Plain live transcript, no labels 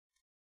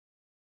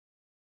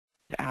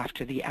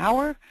After the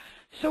hour,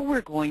 so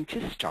we're going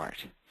to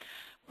start.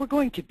 We're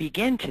going to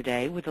begin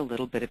today with a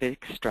little bit of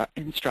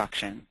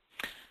instruction.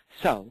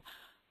 So,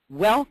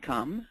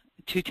 welcome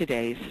to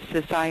today's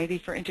Society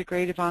for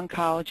Integrative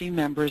Oncology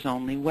Members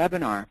Only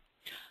webinar.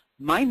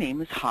 My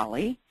name is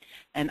Holly,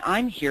 and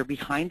I'm here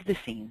behind the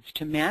scenes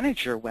to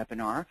manage your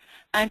webinar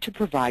and to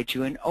provide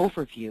you an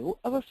overview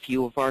of a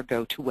few of our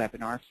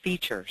GoToWebinar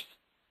features.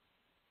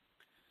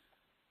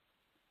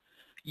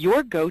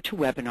 Your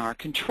GoToWebinar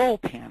control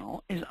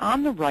panel is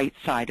on the right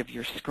side of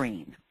your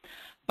screen.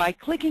 By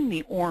clicking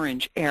the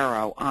orange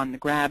arrow on the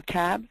Grab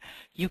tab,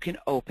 you can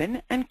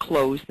open and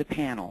close the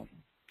panel.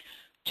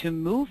 To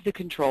move the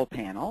control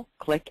panel,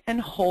 click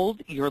and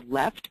hold your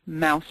left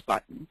mouse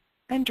button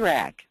and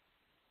drag.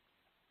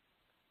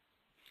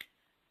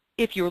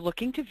 If you're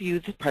looking to view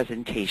the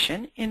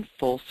presentation in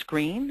full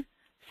screen,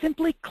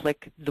 simply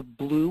click the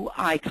blue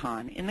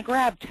icon in the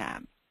Grab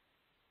tab.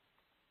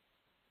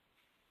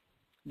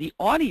 The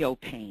audio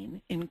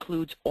pane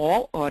includes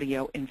all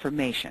audio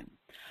information.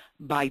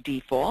 By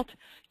default,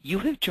 you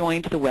have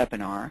joined the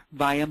webinar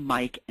via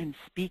mic and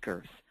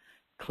speakers.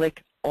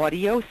 Click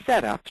Audio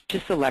Setup to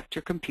select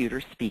your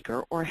computer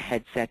speaker or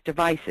headset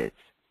devices.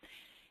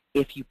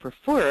 If you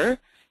prefer,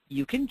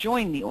 you can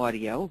join the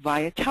audio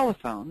via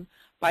telephone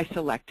by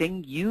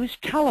selecting Use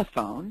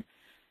Telephone,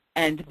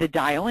 and the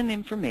dial-in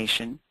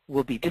information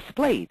will be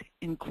displayed,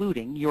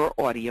 including your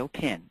audio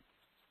PIN.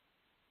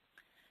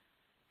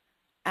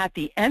 At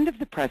the end of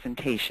the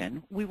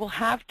presentation, we will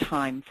have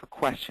time for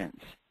questions.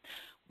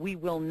 We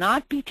will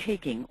not be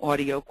taking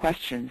audio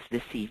questions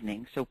this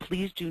evening, so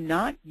please do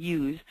not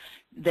use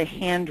the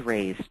hand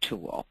raise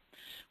tool.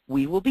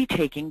 We will be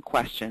taking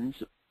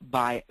questions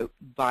via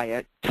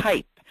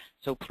type,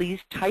 so please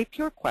type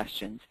your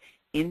questions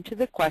into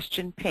the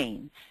question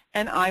pane,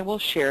 and I will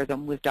share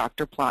them with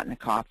Dr.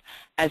 Plotnikoff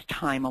as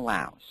time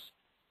allows.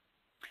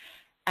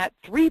 At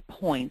 3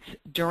 points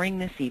during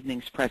this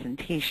evening's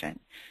presentation,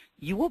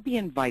 you will be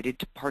invited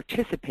to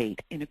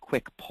participate in a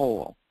quick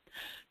poll.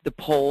 The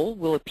poll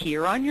will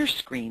appear on your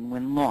screen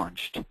when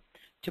launched.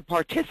 To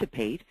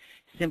participate,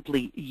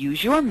 simply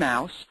use your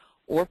mouse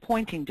or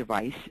pointing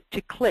device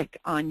to click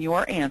on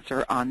your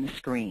answer on the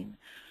screen.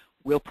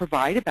 We'll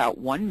provide about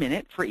 1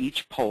 minute for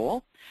each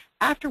poll,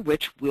 after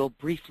which we'll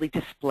briefly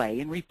display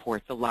and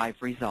report the live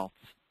results.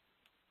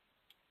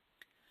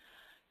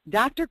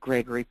 Dr.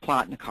 Gregory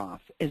Plotnikoff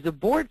is a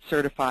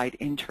board-certified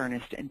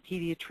internist and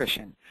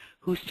pediatrician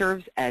who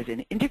serves as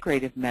an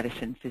integrative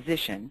medicine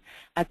physician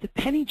at the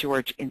Penny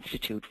George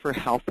Institute for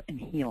Health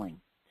and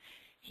Healing.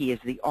 He is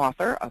the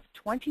author of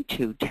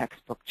 22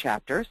 textbook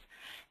chapters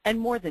and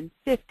more than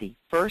 50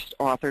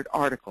 first-authored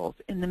articles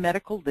in the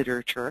medical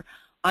literature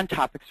on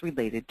topics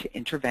related to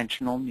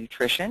interventional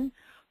nutrition,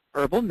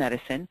 herbal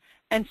medicine,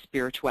 and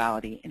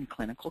spirituality in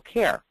clinical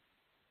care.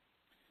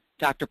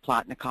 Dr.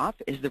 Plotnikoff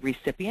is the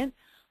recipient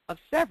of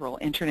several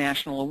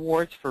international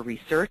awards for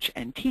research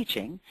and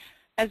teaching,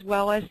 as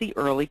well as the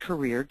Early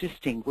Career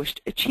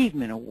Distinguished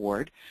Achievement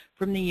Award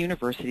from the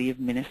University of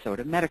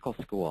Minnesota Medical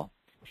School.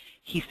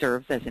 He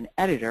serves as an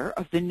editor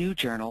of the new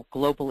journal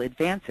Global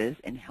Advances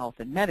in Health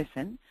and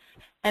Medicine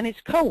and is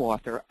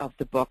co-author of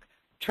the book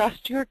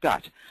Trust Your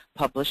Gut,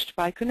 published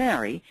by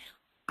Conari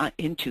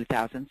in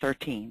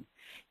 2013.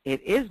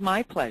 It is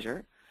my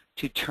pleasure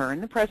to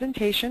turn the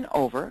presentation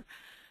over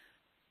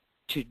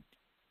to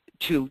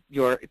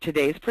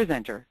today's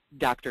presenter,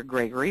 Dr.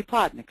 Gregory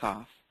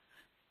Plotnikoff.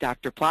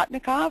 Dr.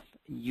 Plotnikoff,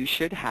 you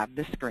should have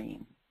the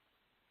screen.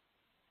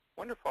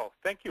 Wonderful.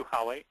 Thank you,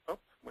 Holly.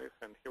 Oops, wait a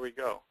second. Here we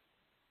go.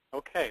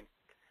 Okay.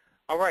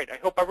 All right. I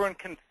hope everyone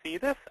can see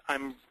this.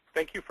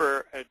 Thank you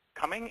for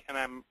coming, and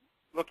I'm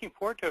looking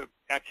forward to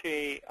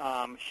actually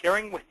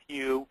sharing with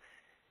you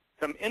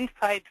some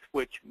insights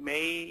which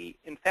may,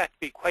 in fact,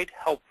 be quite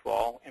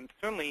helpful and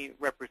certainly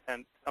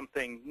represent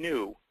something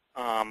new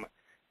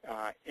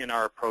in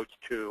our approach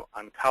to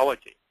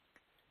oncology.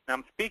 Now,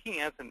 I'm speaking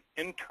as an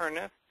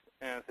internist,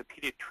 as a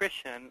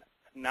pediatrician,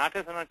 not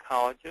as an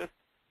oncologist,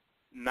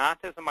 not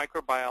as a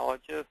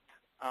microbiologist,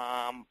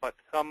 but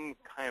some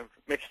kind of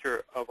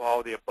mixture of all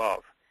of the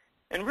above.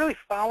 And really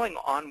following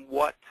on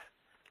what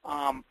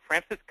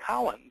Francis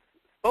Collins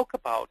spoke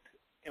about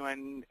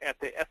at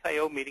the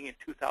SIO meeting in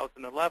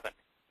 2011.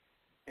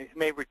 And you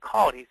may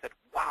recall, he said,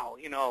 wow,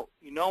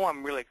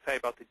 I'm really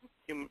excited about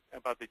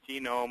the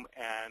genome,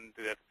 and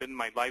that's been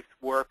my life's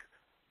work,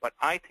 but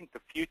I think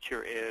the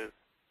future is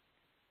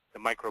the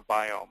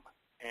microbiome.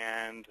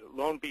 And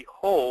lo and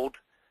behold,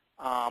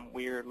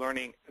 we're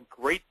learning a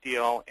great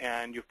deal,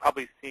 and you've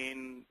probably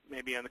seen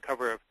maybe on the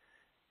cover of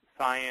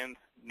Science,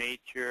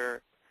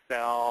 Nature,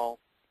 Cell,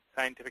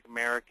 Scientific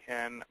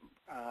American,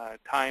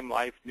 Time,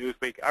 Life,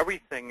 Newsweek,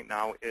 everything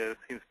now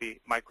seems to be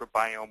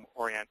microbiome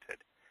oriented.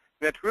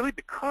 And that's really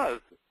because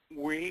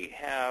we're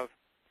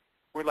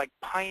like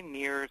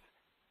pioneers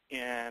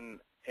in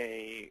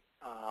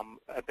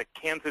at the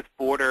Kansas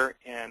border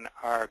in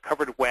our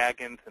covered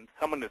wagons, and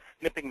someone is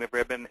snipping the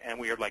ribbon, and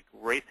we are like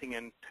racing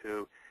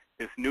into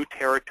this new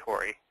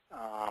territory.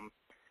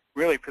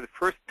 really for the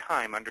first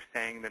time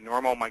understanding the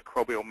normal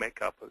microbial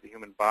makeup of the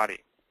human body.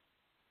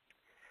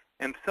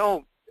 And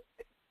so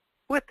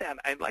with that,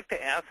 I'd like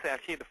to ask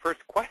actually the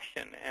first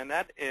question, and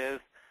that is,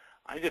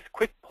 just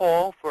quick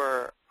poll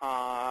for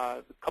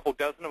a couple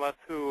dozen of us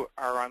who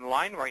are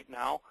online right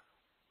now.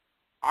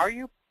 Are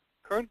you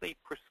currently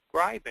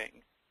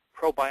prescribing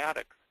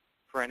probiotics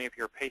for any of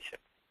your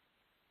patients?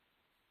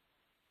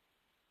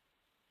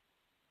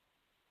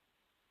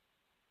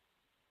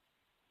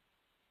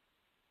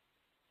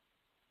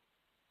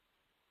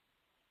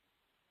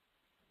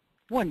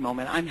 One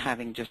moment, I'm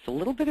having just a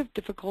little bit of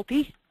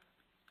difficulty.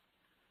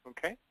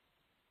 Okay.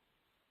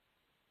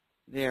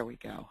 There we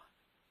go.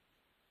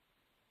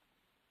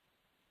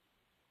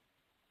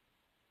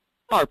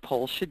 Our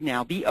poll should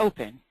now be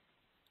open.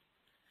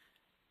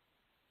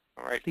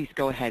 All right. Please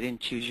go ahead and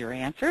choose your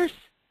answers.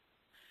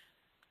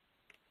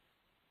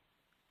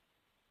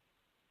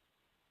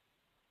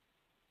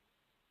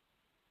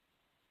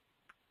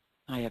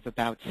 I have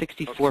about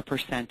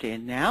 64%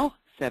 in now,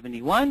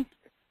 71.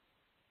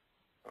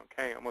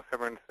 Okay, almost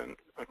everyone's in.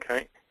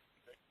 Okay.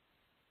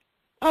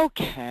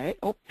 Okay.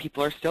 Oh,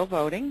 people are still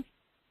voting.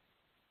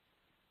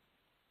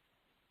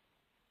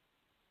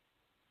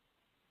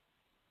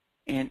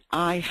 And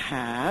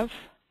I'm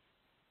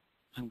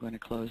going to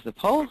close the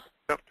poll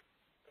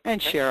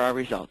and share our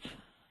results.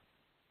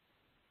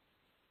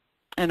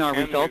 And our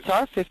results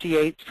are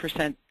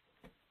 58%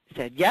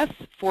 said yes,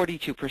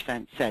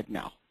 42% said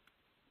no.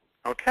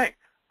 Okay.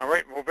 All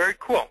right. Well, very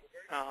cool.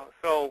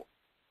 So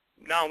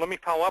now let me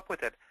follow up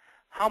with it.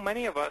 How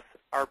many of us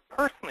are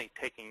personally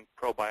taking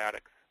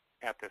probiotics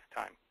at this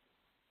time?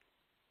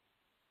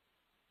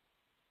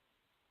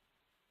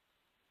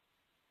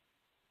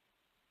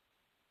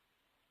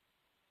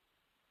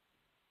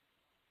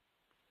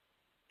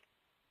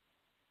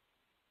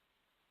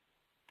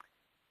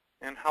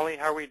 And Holly,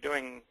 how are we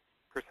doing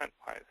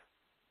percent-wise?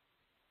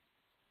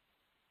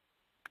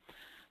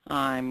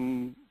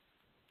 I'm,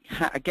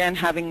 again,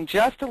 having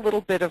just a little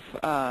bit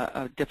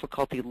of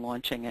difficulty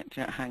launching it.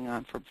 Hang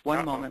on for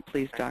one moment,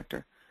 please, okay.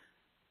 Doctor.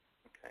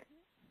 Okay.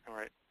 All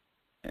right.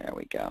 There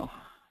we go.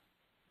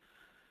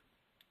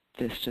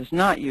 This does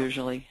not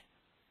usually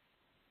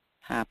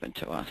happen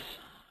to us.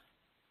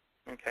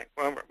 Okay.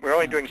 Well, we're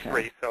only doing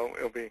 3, so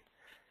it'll be...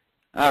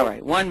 All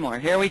right. One more.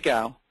 Here we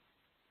go.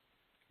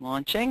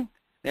 Launching.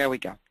 There we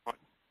go.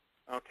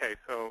 Okay.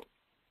 So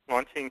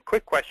launching.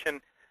 Quick question.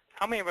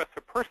 How many of us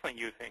are personally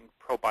using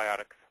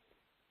probiotics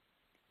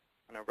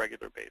on a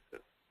regular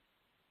basis?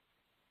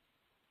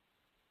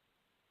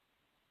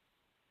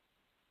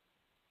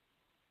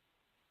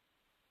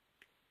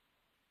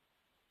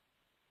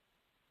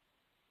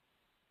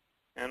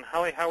 And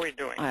Holly, how are we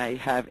doing? I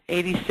have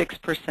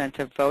 86%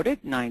 have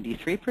voted,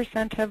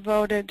 93% have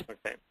voted.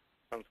 Okay.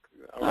 Sounds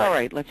good. All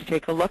right, let's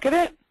take a look at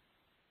it.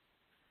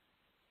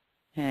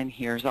 And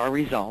here's our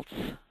results.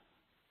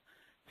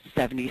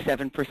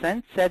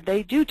 77% said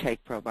they do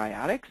take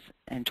probiotics,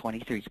 and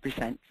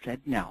 23%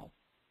 said no.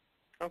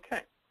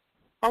 Okay.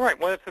 All right.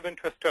 Well, that's of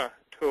interest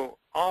to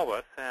all of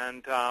us,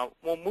 and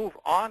we'll move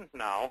on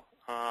now.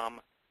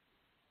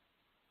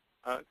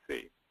 Let's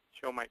see.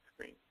 Show my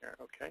screen here.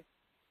 Okay.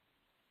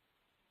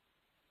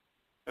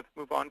 Let's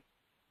move on.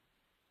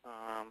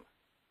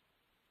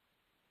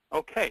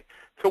 Okay.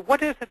 So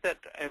what is it that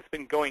has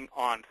been going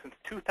on since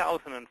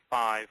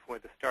 2005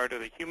 with the start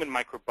of the Human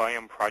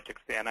Microbiome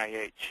Project, the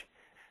NIH?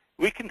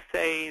 We can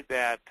say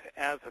that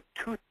as of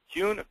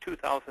June of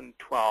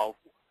 2012,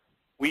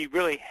 we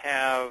really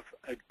have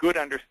a good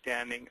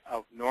understanding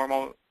of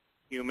normal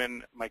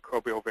human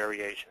microbial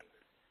variation.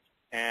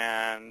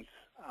 And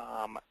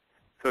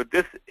so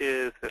this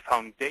is the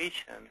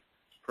foundation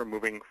for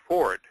moving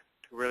forward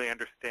to really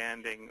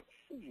understanding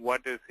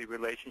what is the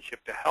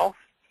relationship to health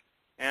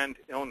and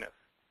illness.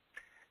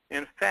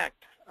 In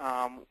fact,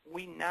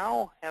 we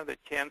now have the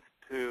chance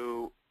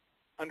to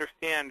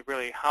understand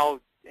really how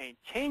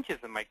changes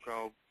in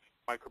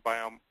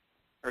microbiome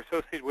are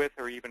associated with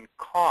or even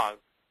cause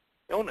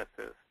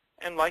illnesses.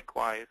 And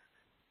likewise,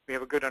 we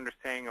have a good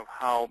understanding of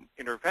how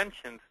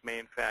interventions may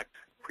in fact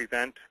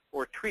prevent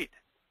or treat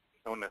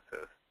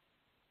illnesses.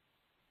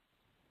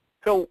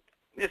 So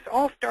this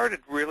all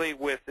started really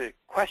with the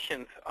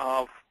questions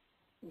of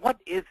what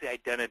is the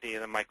identity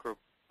of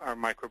our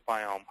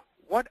microbiome?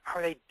 What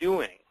are they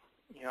doing?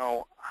 You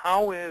know,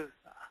 how is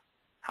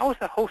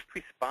the host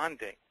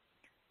responding?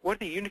 What are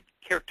the unique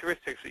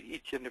characteristics of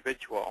each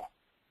individual?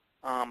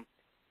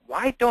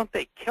 Why don't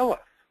they kill us?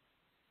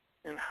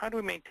 And how do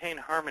we maintain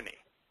harmony?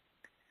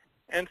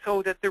 And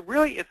so that there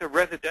really is a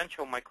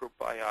residential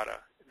microbiota.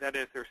 That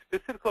is, there are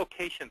specific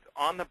locations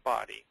on the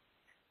body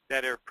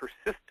that are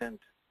persistent,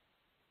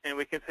 and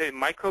we can say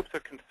microbes are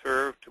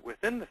conserved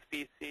within the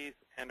species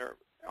and are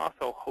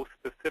also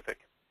host-specific.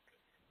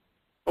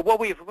 But what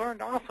we've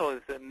learned also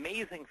is the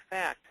amazing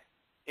fact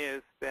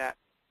is that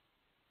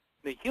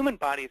the human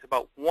body is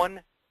about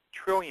 1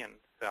 trillion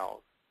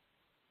cells.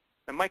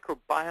 The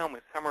microbiome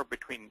is somewhere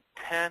between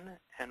 10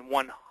 and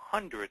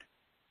 100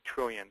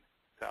 trillion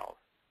cells.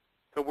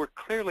 So we're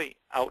clearly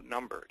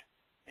outnumbered.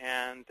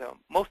 And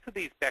most of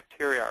these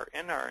bacteria are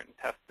in our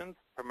intestines,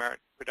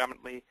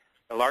 predominantly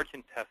the large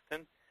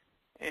intestine,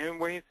 and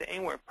we use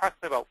anywhere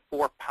approximately about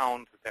 4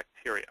 pounds of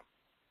bacteria,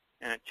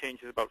 and it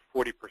changes about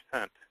 40%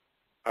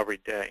 every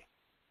day.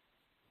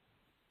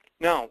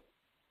 Now,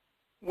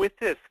 with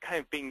this kind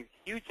of being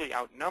hugely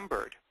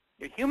outnumbered,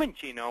 the human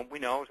genome, we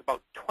know, is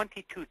about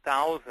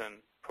 22,000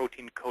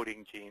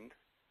 protein-coding genes,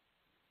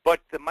 but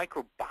the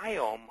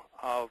microbiome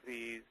of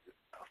these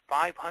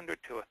 500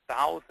 to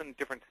 1,000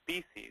 different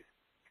species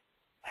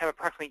have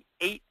approximately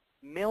 8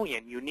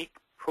 million unique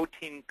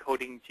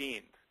protein-coding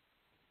genes.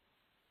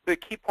 The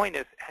key point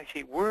is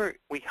actually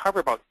we harbor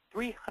about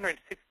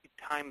 360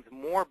 times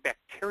more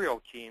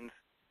bacterial genes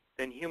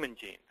than human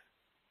genes.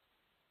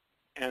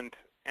 And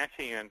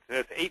actually,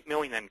 there's 8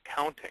 million and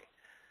counting.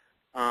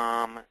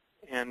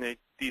 And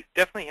these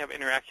definitely have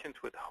interactions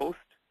with host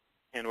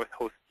and with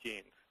host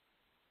genes.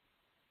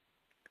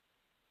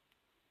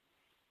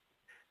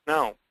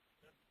 Now,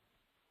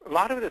 a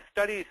lot of the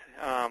studies,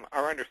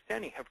 our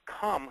understanding, have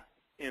come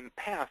in the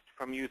past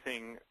from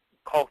using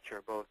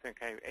culture, both in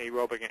kind of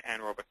aerobic and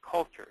anaerobic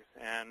cultures.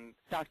 And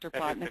Dr.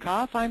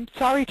 Plotnikoff, I'm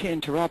sorry to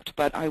interrupt,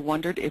 but I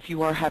wondered if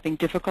you are having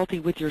difficulty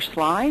with your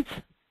slides?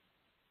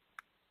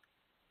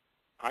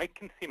 I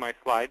can see my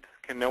slides.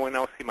 Can no one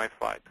else see my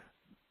slides?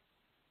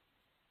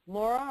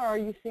 Laura, are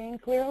you seeing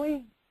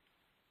clearly?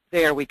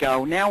 There we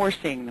go. Now we're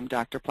seeing them,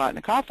 Dr.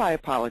 Plotnikoff. I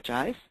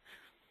apologize.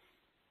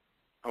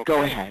 Okay.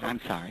 Go ahead.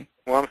 I'm sorry.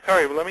 Well, I'm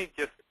sorry. Let me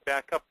just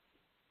back up.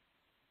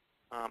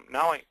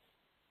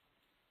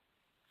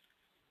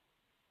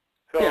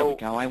 There we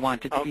go. I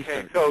wanted to be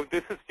certain. Okay, so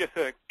this is just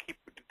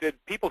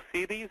did people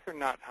see these or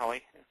not,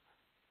 Holly?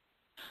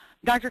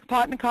 Dr.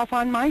 Plotnikoff,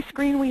 on my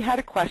screen we had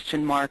a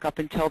question mark up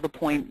until the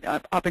point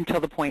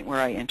where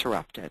I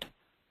interrupted.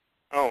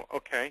 Oh,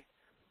 okay.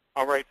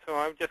 All right. So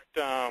I've just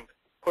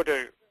put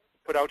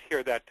out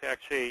here that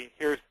actually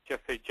here's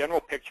just a general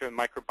picture of the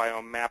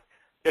microbiome map,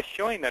 just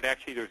showing that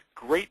actually there's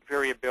great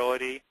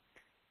variability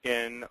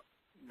in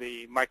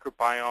the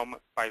microbiome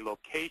by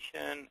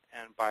location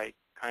and by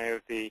kind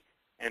of the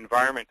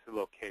environment to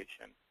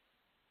location.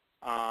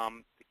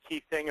 The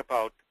key thing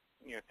about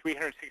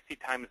 360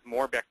 times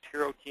more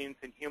bacterial genes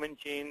than human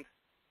genes,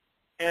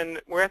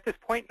 and we're at this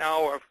point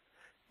now of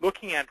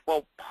looking at,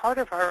 well, part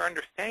of our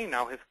understanding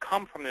now has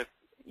come from this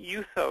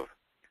use of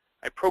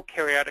a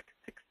prokaryotic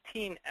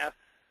 16S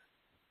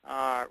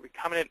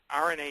recombinant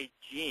RNA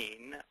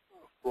gene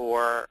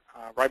for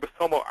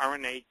ribosomal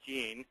RNA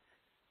gene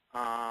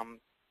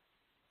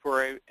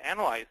for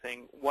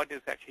analyzing what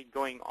is actually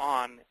going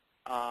on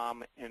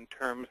in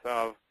terms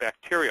of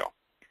bacterial.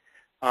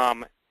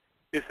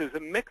 This is a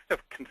mix of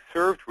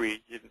conserved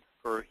regions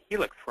for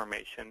helix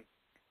formation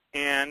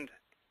and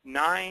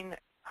 9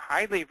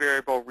 highly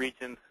variable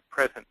regions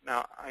present.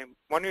 Now, I'm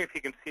wondering if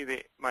you can see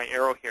my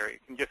arrow here. You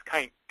can just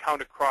kind of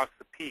count across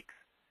the peaks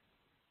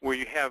where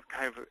you have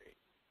kind of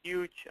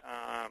huge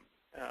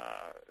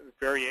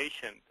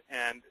variations,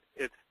 and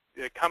it's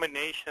a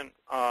combination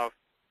of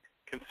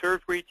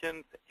conserved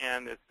regions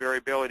and this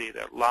variability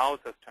that allows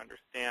us to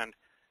understand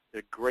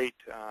the great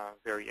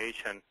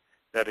variation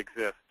that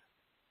exists.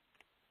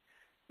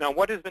 Now,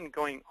 what has been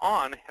going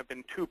on have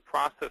been 2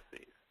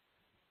 processes.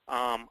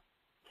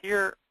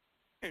 Here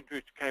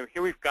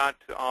we've got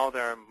all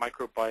their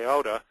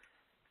microbiota.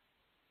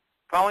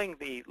 Following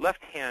the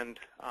left-hand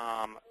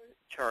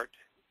chart,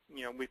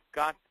 we've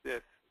got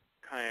this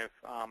kind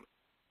of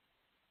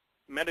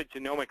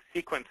metagenomic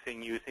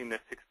sequencing using the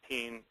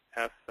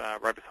 16S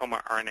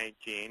ribosomal RNA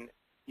gene,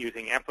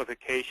 using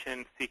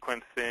amplification,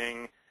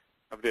 sequencing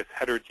of this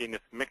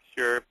heterogeneous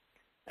mixture,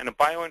 and a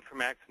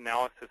bioinformatics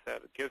analysis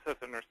that gives us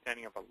an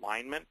understanding of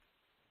alignment,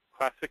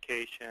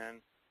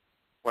 classification,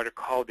 what are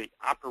called the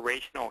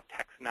operational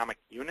taxonomic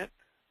units,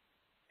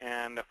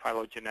 and a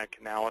phylogenetic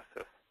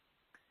analysis.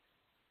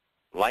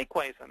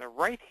 Likewise, on the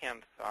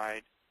right-hand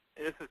side,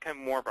 this is kind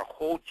of more of a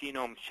whole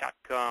genome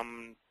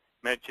shotgun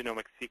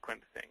metagenomic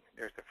sequencing.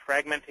 There's a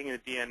fragmenting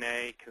of the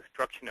DNA,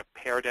 construction of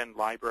paired end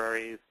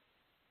libraries,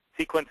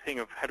 sequencing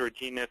of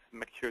heterogeneous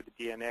mixture of the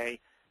DNA,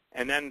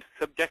 and then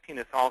subjecting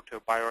this all to a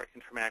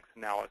bioinformatics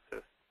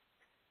analysis.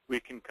 We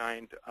can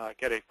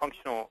get a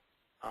functional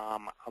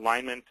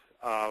alignment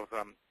of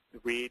the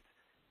reads.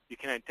 You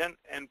can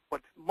and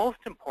what's most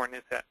important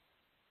is that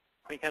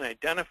we can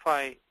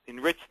identify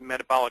enriched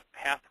metabolic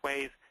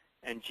pathways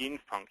and gene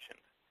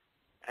functions.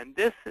 And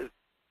this is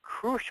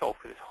crucial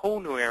for this whole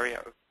new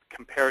area of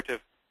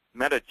comparative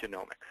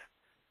metagenomics.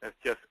 That's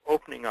just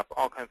opening up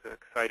all kinds of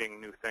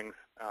exciting new things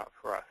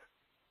for us.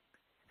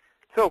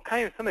 So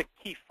kind of some of the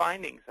key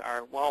findings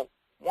are, well,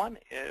 one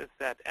is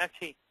that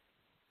actually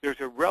there's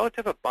a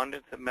relative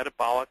abundance of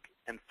metabolic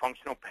and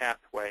functional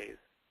pathways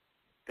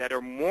that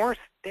are more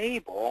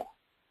stable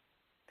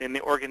than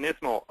the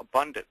organismal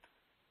abundance.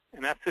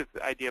 And that's the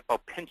idea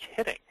about pinch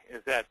hitting,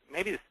 is that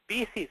maybe the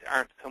species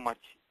aren't so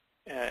much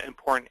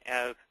important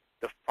as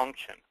the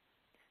function.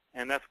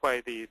 And that's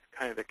why these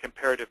kind of the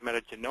comparative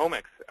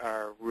metagenomics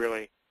are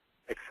really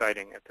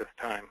exciting at this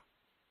time.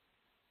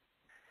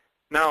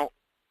 Now,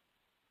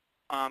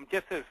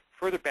 just as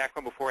further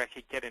background before I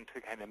actually get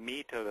into kind of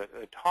meat of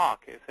the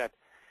talk, is that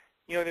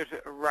there's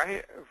a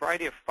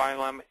variety of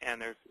phylum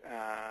and there's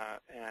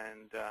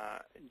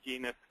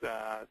genus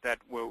that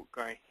we're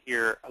going to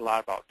hear a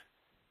lot about.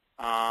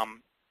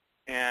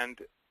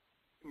 And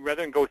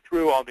rather than go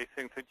through all these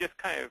things, I just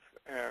kind of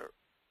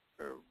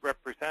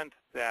represent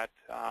that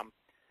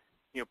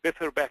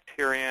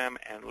Bifidobacterium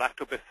and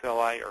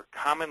Lactobacilli are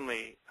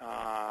commonly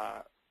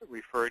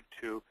referred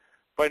to,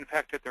 but in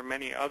fact that there are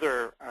many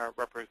other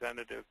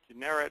representative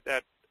genera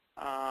that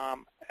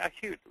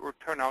actually will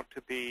turn out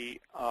to be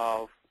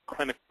of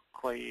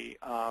clinically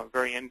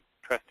very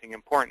interesting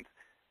importance,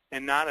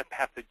 and not a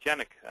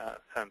pathogenic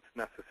sense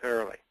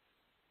necessarily.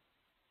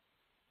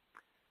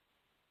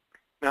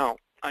 Now,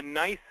 a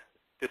nice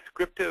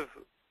descriptive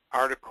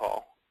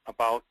article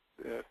about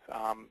this,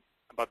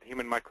 about the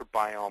human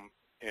microbiome,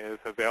 is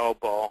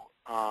available,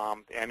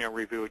 the Annual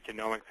Review of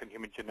Genomics and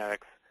Human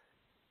Genetics,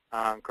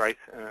 Grice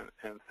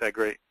and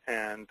Segre,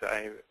 and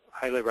I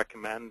highly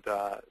recommend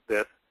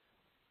this.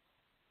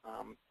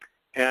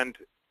 And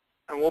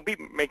we'll be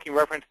making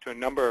reference to a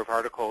number of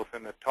articles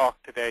in the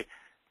talk today.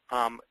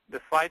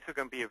 The slides are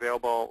going to be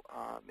available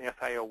on the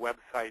SIO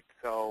website,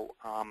 so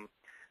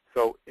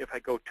so if I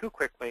go too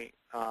quickly,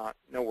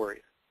 no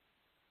worries.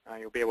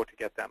 You'll be able to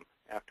get them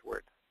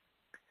afterwards.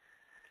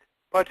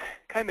 But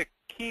kind of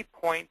key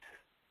points,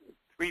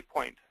 3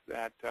 points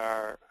that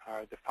are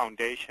the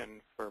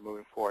foundation for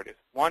moving forward is,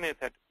 one is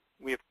that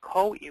we have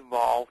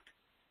co-evolved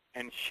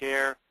and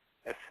share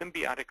a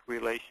symbiotic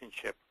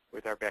relationship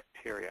with our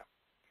bacteria.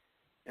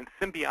 And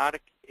symbiotic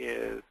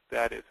is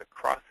that is a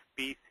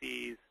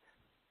cross-species,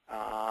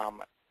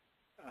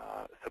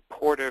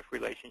 supportive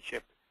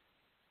relationship.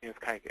 It's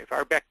kind of, if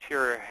our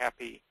bacteria are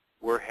happy,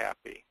 we're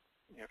happy.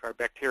 If our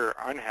bacteria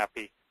are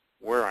unhappy,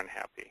 we're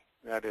unhappy.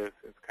 That is,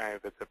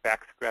 it's a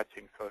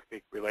back-scratching, so to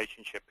speak,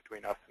 relationship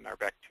between us and our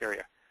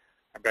bacteria.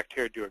 Our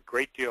bacteria do a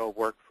great deal of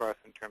work for us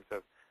in terms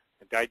of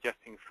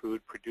digesting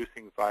food,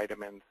 producing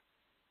vitamins,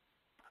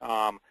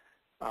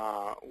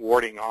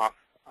 warding off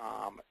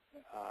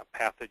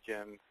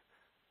pathogens,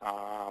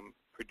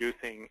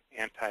 producing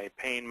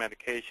anti-pain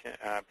medication,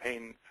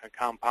 pain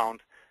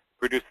compounds,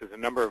 produces a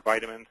number of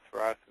vitamins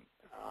for us.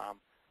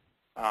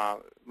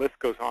 List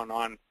goes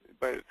on.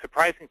 But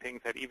surprising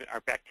things that even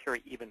our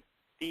bacteria even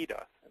feed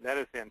us, and that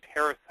is the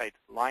enterocytes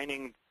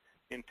lining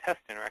the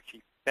intestine are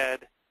actually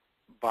fed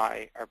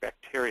by our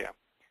bacteria.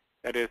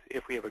 That is,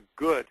 if we have a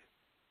good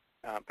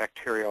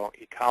bacterial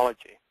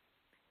ecology.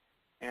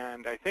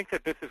 And I think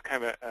that this is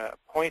kind of a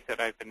point that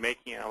I've been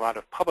making in a lot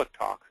of public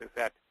talks, is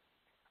that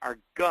our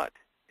gut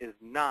is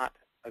not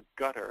a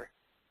gutter.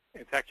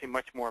 It's actually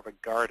much more of a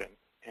garden.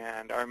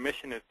 And our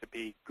mission is to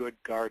be good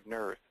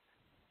gardeners.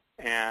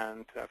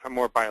 And from a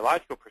more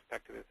biological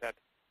perspective is that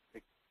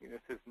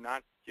this is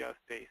not just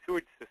a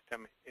sewage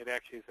system. It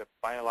actually is a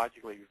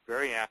biologically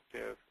very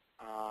active,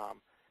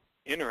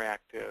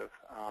 interactive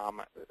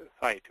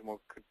site. And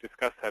we'll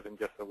discuss that in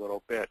just a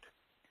little bit.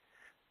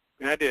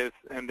 And that is,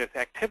 and this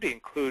activity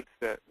includes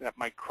that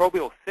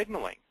microbial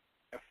signaling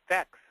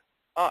affects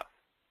us.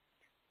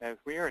 As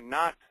we are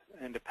not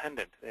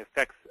independent, it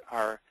affects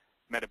our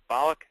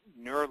metabolic,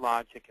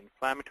 neurologic,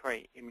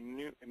 inflammatory,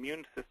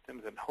 immune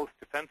systems, and host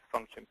defense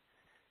functions.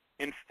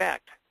 In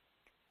fact,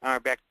 our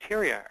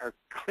bacteria are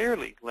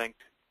clearly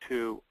linked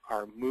to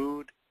our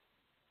mood,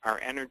 our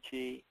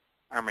energy,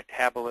 our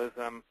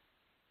metabolism.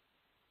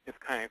 It's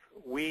kind of,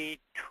 we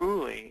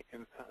truly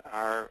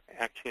are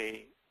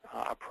actually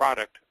a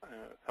product,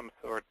 some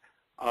sort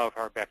of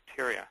our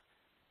bacteria.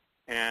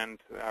 And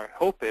our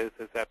hope is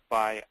that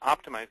by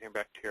optimizing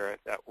bacteria,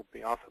 that will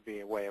also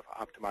be a way of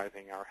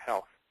optimizing our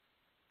health.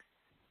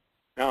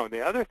 Now,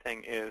 the other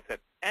thing is that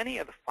any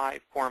of the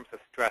 5 forms of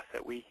stress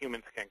that we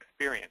humans can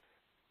experience,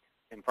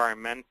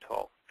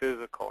 environmental,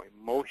 physical,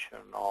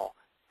 emotional,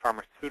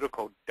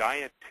 pharmaceutical,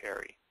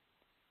 dietary,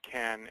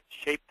 can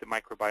shape the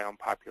microbiome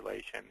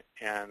population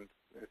and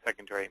the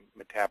secondary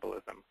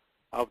metabolism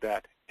of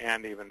that,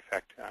 and even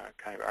affect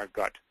kind of our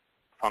gut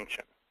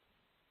function.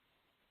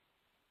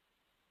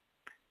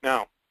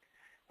 Now,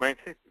 when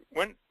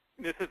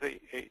this is a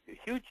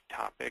huge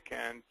topic,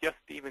 and just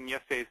even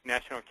yesterday's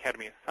National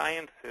Academy of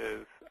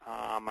Sciences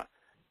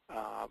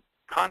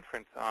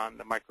conference on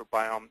the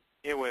microbiome,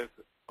 it was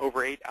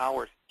over 8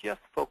 hours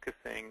just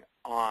focusing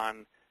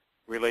on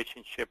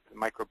relationship to the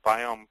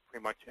microbiome,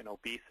 pretty much in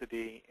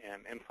obesity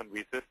and insulin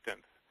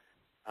resistance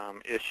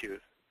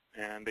issues.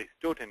 And they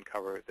still didn't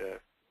cover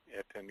it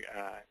in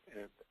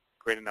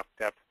great enough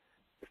depth.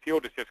 The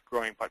field is just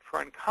growing. But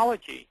for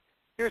oncology,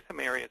 here's some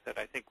areas that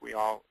I think we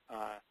all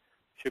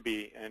should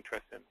be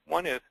interested in.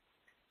 One is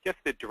just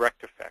the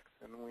direct effects.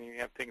 And we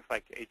have things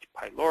like H.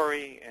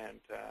 pylori and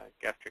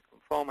gastric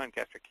lymphoma and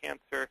gastric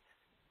cancer,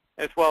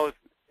 as well as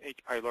H.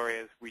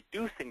 pylori is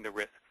reducing the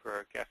risk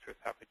for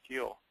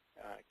gastroesophageal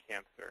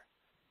cancer.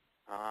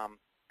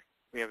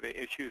 We have the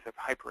issues of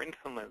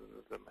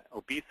hyperinsulinism,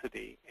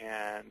 obesity,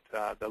 and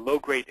the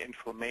low-grade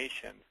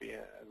inflammation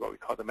via what we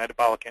call the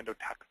metabolic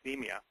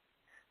endotoxemia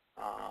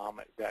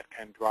that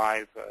can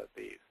drive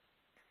these.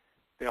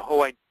 The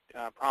whole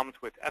problems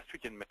with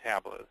estrogen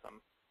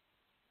metabolism,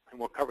 and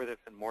we'll cover this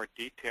in more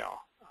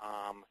detail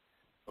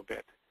a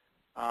bit.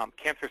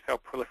 Cancer cell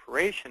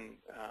proliferation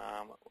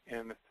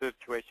in the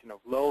situation of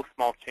low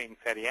small-chain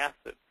fatty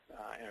acids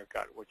in our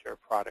gut, which are a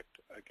product,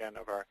 again,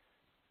 of our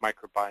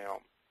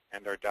microbiome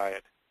and our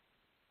diet.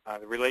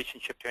 The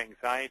relationship to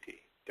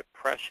anxiety,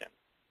 depression,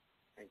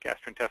 and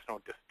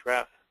gastrointestinal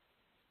distress,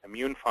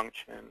 immune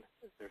function.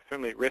 There's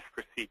certainly risk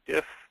for C.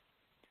 diff.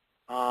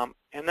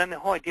 And then the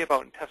whole idea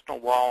about intestinal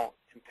wall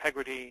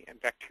integrity and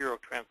bacterial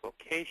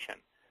translocation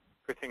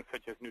for things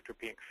such as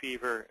neutropenic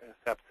fever,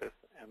 sepsis,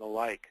 and the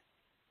like.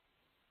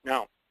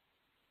 Now,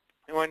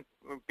 I want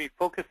to be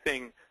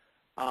focusing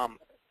a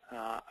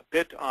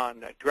bit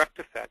on direct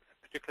effects,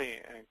 particularly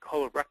in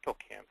colorectal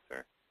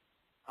cancer.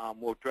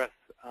 We'll address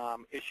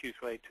issues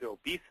related to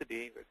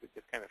obesity, which is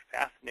just kind of a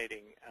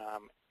fascinating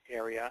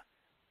area.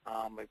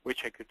 I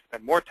wish I could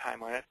spend more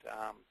time on it.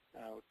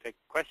 I'll take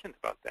questions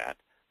about that.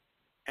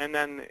 And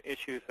then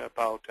issues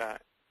about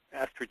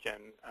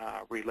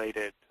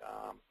estrogen-related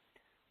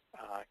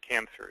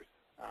cancers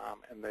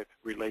and the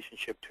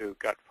relationship to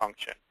gut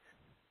function.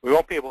 We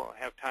won't be able to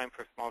have time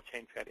for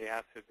small-chain fatty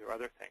acids or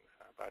other things,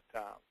 but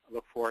I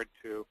look forward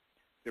to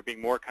there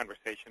being more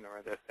conversation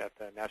around this at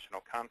the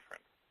national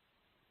conference.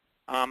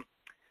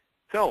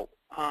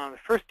 The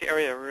first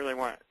area I really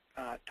want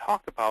to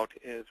talk about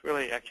is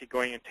really actually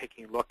going and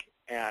taking a look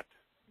at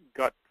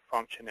gut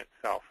function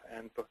itself.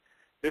 And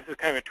this is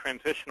kind of a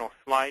transitional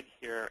slide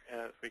here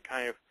as we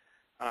kind of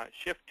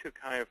shift to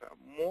kind of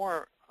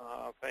more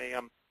of a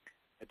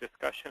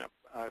discussion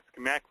of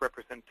schematic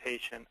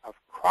representation of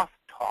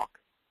crosstalk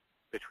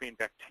between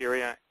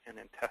bacteria and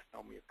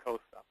intestinal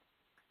mucosa.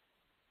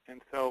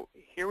 And so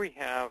here we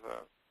have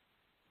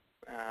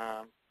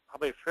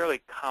probably a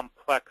fairly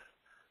complex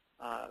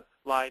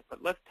slide,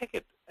 but let's take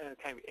it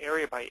kind of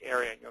area by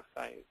area, and you'll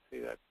see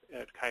that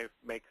it kind of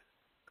makes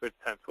good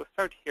sense. We'll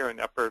start here in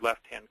the upper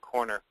left-hand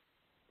corner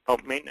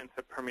about maintenance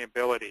of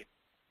permeability.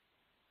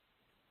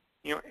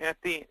 You know,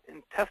 at the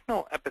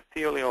intestinal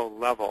epithelial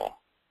level,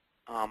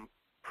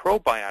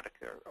 probiotic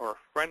or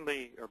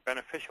friendly or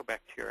beneficial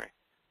bacteria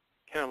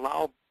can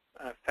allow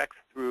effects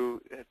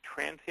through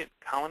transient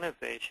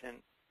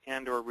colonization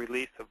and or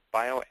release of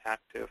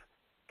bioactive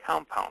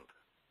compounds.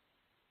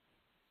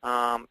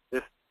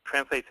 This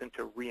translates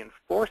into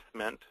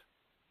reinforcement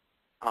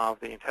of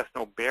the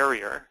intestinal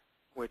barrier,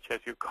 which, as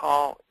you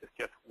recall, is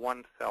just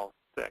one cell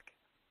thick,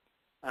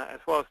 as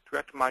well as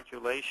direct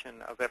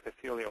modulation of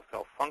epithelial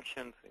cell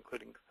functions,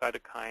 including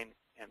cytokine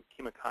and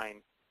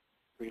chemokine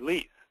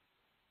release.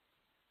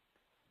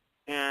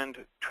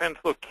 And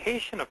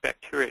translocation of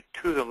bacteria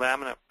to the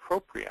lamina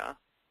propria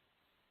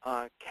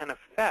can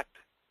affect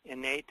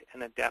innate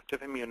and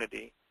adaptive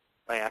immunity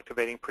by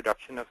activating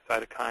production of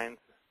cytokines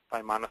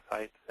by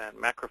monocytes and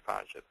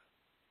macrophages.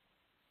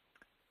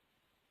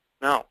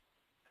 Now,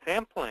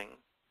 sampling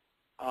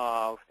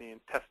of the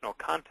intestinal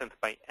contents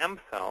by M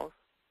cells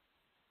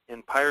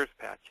in Peyer's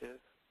patches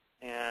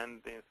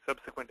and the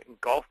subsequent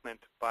engulfment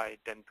by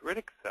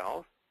dendritic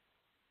cells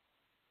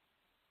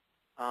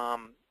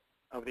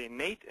of the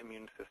innate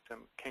immune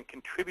system can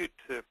contribute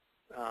to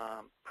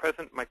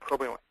presenting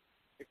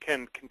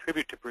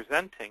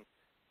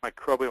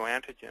microbial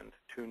antigens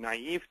to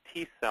naive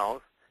T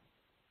cells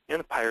in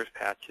the Peyer's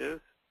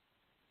patches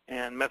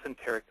and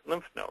mesenteric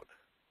lymph nodes.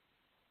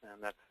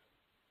 And that's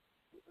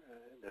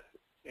this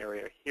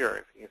area here,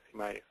 if you can see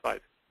my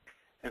slides.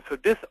 And so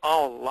this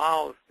all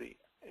allows the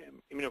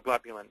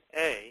immunoglobulin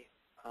A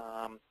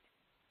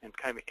and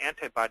kind of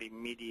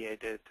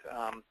antibody-mediated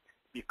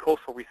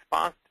mucosal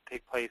response to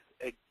take place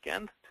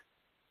against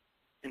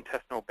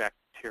intestinal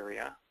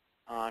bacteria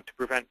to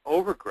prevent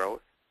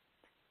overgrowth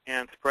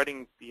and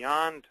spreading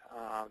beyond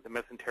the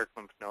mesenteric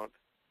lymph nodes.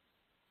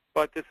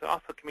 But this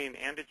also can be an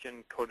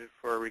antigen coded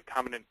for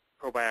recombinant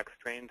probiotic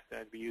strains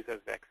that we use as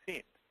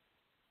vaccines.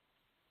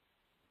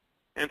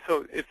 And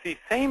so it's these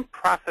same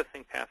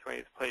processing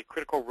pathways play a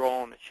critical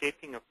role in the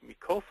shaping of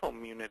mucosal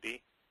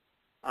immunity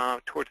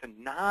towards a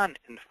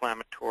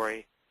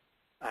non-inflammatory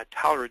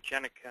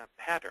tolerogenic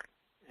pattern.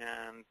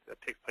 And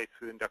that takes place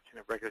through the induction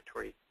of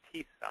regulatory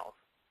T cells.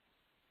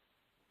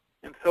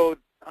 And so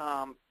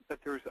that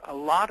there's a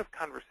lot of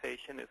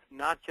conversation. It's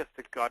not just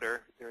a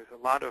gutter. There's a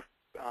lot of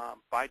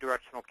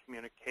bidirectional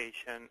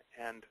communication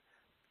and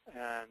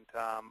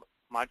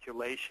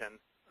modulation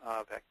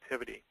of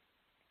activity.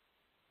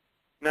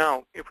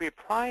 Now, if we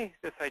apply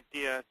this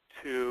idea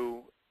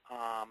to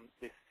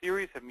the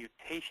series of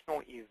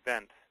mutational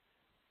events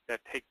that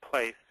take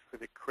place for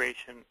the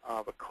creation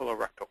of a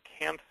colorectal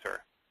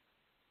cancer,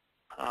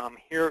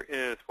 here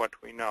is what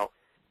we know.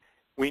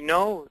 We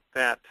know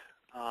that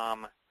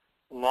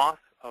loss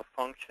of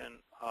function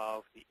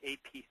of the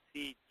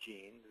APC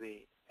gene,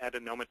 the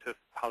adenomatous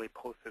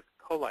polyposis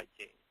coli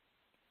gene.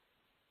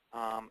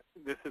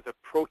 This is a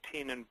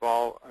protein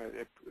involved,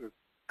 it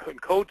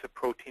encodes a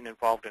protein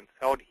involved in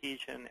cell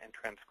adhesion and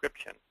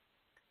transcription.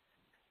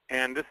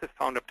 And this is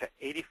found up to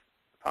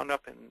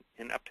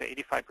in up to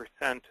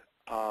 85%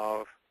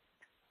 of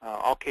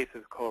all cases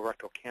of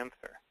colorectal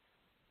cancer.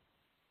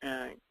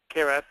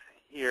 KRAS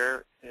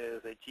here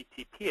is a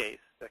GTPase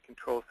that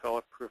controls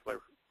cell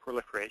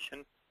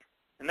proliferation,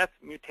 and that's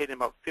mutated in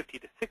about 50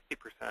 to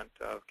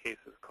 60% of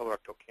cases of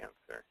colorectal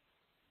cancer.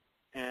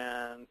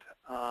 And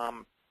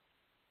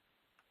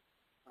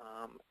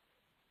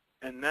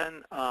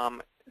then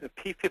the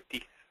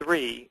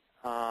P53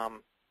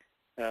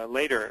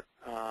 later,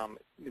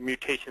 the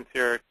mutations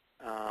here,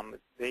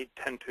 they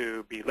tend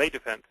to be late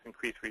events,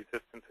 increase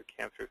resistance of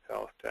cancer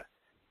cells to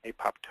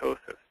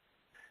apoptosis.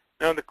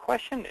 Now the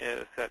question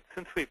is that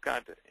since we've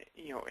got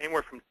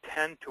anywhere from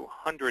 10 to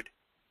 100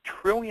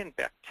 trillion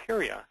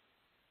bacteria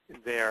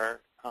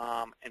there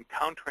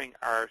encountering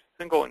our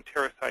single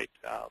enterocyte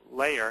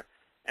layer,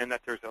 and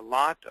that there's a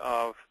lot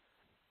of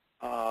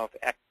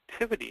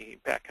activity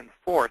back and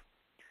forth,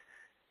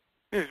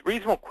 there's a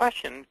reasonable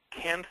question: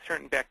 can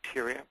certain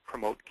bacteria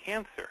promote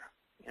cancer?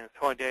 And it's the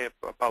whole idea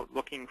about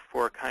looking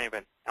for kind of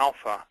an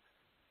alpha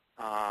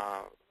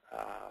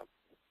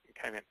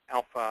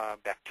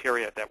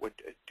bacteria that would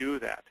do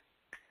that.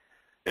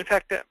 In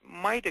fact, that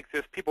might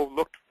exist. People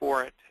looked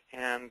for it,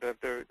 and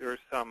there are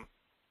some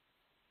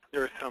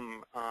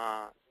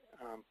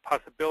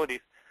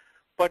possibilities.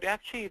 But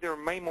actually, there are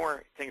many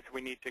more things that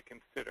we need to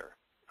consider.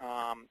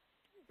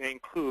 They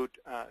include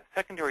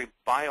secondary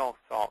bile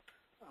salts,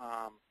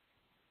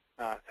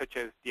 such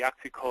as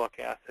deoxycholic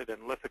acid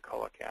and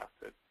lithocholic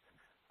acid.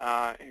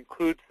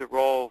 Includes the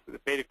role of the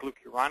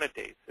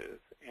beta-glucuronidases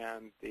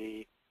and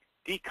the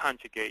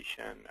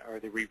deconjugation or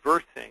the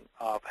reversing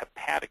of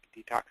hepatic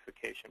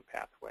detoxification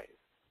pathways.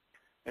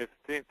 There's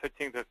such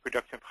things as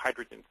production of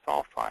hydrogen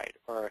sulfide,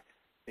 or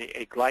the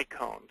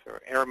aglycones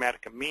or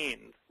aromatic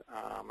amines,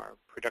 or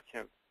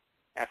production of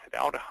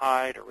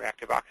acetaldehyde or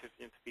reactive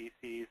oxygen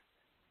species,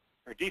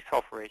 or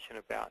desulfuration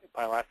of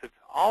bile acids.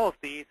 All of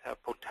these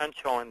have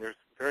potential, and there's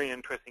very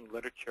interesting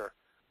literature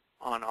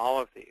on all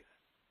of these.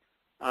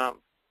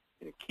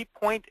 The key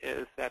point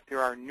is that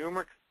there are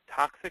numerous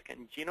toxic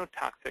and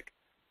genotoxic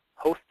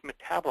host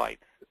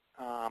metabolites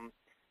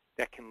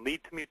that can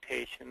lead to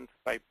mutations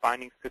by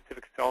binding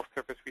specific cell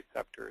surface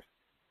receptors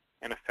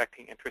and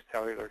affecting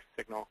intracellular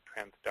signal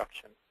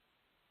transduction.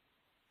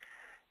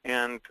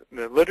 And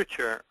the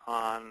literature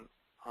on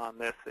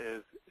this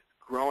is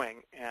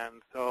growing,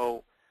 and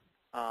so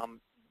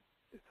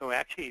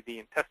actually the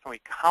intestinal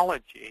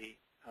ecology,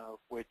 of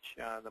which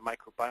the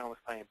microbiome is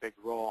playing a big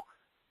role,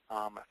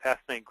 a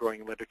fascinating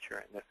growing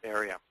literature in this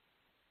area.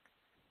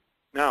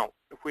 Now,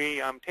 if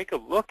we take a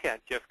look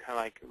at just kind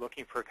of like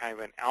looking for kind of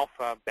an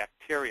alpha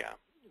bacteria,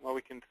 well,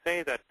 we can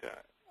say that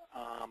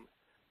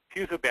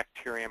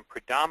Fusobacterium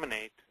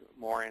predominate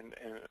more in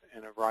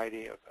a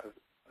variety of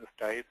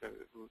studies,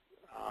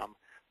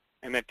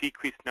 and that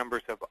decreased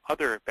numbers of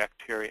other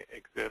bacteria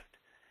exist,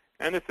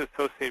 and it's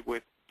associated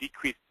with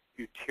decreased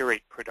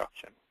butyrate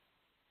production.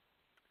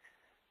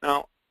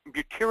 Now,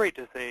 butyrate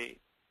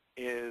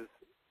is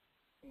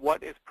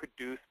what is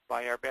produced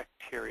by our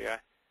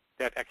bacteria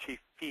that actually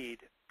feed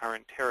our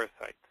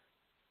enterocytes.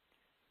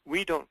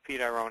 We don't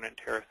feed our own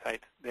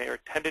enterocytes. They are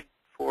tended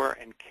for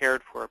and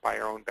cared for by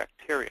our own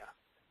bacteria.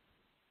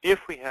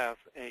 If we have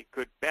a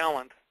good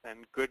balance,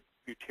 then good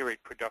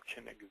butyrate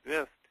production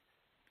exists,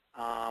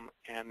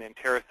 and the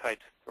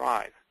enterocytes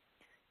thrive.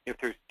 If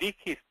there's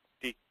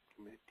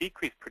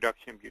decreased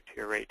production of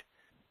butyrate,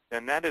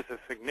 then that is a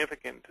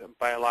significant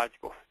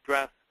biological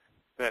stress,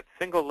 that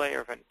single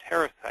layer of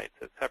enterocytes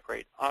that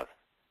separate us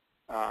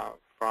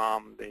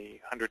from the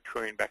 100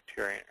 trillion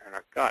bacteria in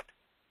our gut.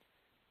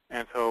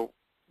 And so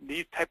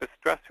these type of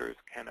stressors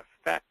can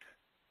affect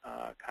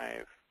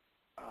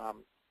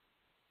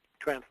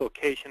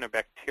translocation of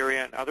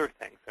bacteria and other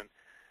things,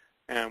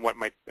 and what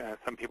might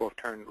some people have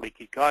termed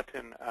leaky gut,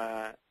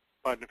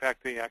 but in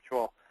fact the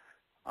actual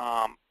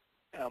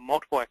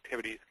multiple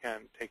activities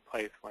can take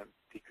place when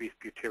decreased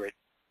butyrate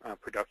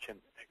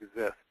production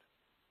exists.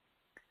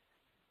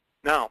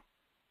 Now,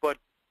 but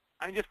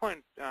I just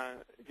want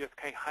to just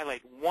kind of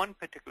highlight one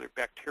particular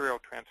bacterial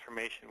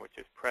transformation which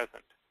is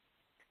present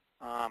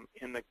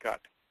in the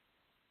gut,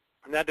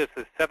 and that is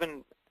the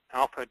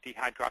 7-alpha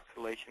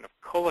dehydroxylation of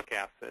cholic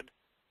acid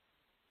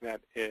that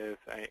is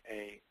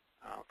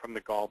from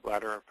the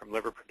gallbladder or from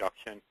liver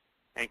production,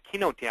 and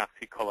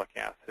chenodeoxycholic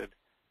acid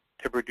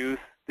to produce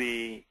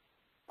the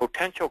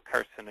potential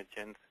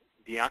carcinogens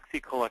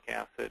deoxycholic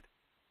acid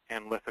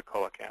and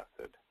lithocholic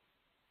acid.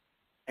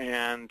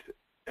 And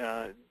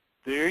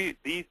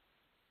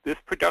this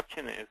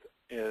production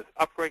is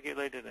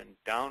upregulated and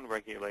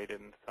downregulated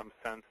in some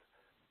sense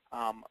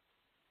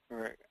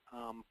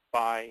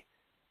by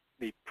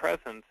the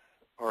presence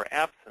or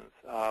absence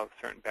of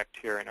certain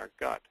bacteria in our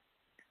gut.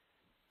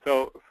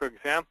 So, for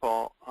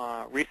example,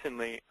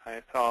 recently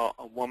I saw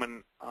a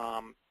woman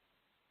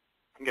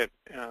get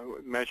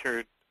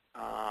measured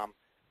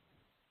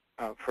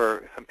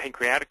for some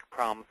pancreatic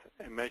problems,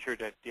 and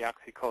measured a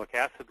deoxycholic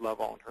acid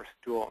level in her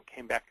stool and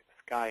came back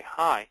sky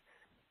high.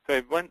 So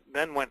I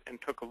then went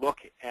and took a look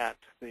at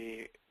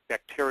the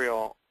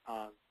bacterial,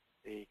 a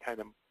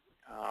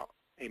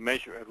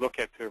look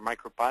at their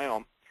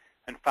microbiome,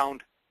 and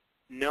found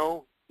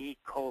no E.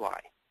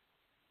 coli.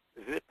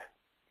 Zip.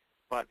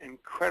 but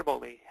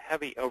incredibly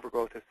heavy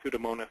overgrowth of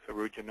Pseudomonas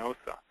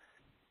aeruginosa.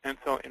 And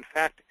so, in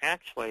fact,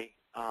 actually,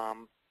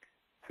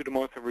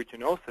 Pseudomonas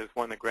aeruginosa is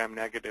one of the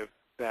gram-negatives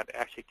that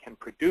actually can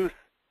produce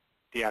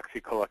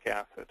deoxycholic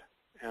acid.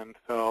 And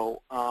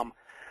so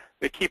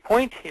the key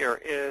point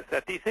here is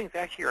that these things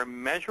actually are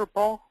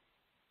measurable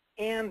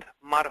and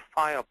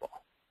modifiable.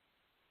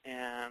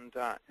 And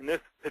in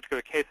this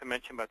particular case, I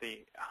mentioned about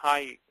the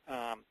high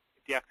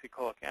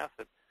deoxycholic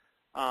acid,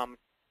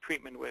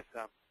 treatment with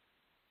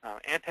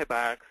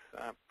antibiotics,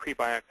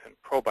 prebiotics, and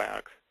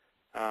probiotics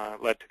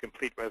led to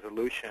complete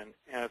resolution,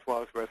 as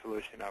well as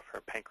resolution of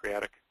her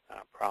pancreatic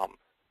problems.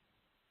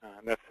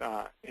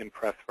 That's in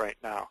press right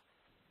now.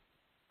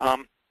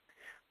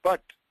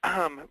 But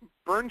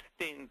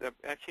Bernstein,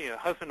 actually a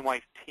husband and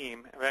wife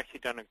team, have actually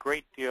done a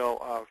great deal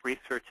of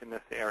research in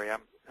this area.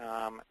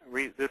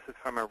 This is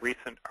from a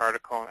recent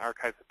article in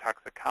Archives of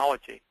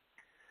Toxicology.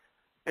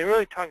 They're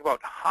really talking about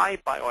high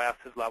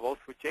bioacid levels,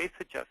 which they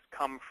suggest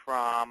come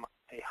from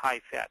a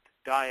high-fat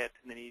diet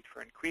and the need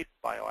for increased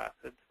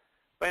bioacids,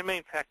 but it may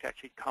in fact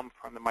actually come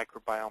from the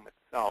microbiome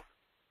itself.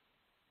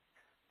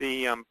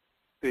 The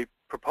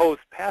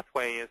proposed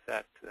pathway is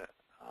that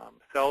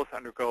cells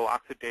undergo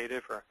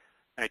oxidative or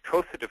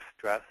nitrosative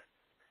stress.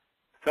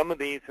 Some of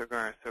these are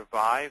going to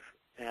survive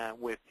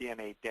with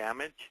DNA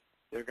damage.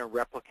 They're going to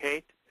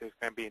replicate. There's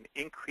going to be an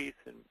increase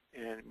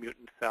in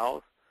mutant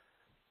cells.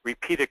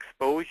 Repeat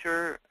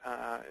exposure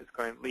is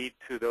going to lead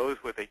to those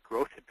with a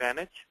growth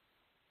advantage.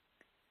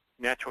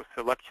 Natural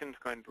selection is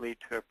going to lead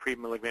to a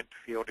pre-malignant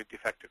field of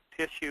defective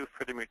tissue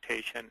for the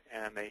mutation,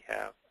 and they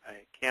have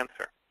a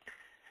cancer.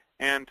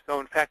 And so,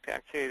 in fact,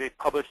 actually, they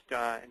published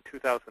in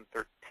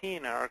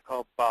 2013 an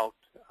article about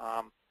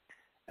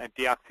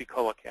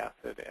deoxycholic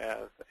acid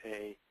as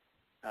a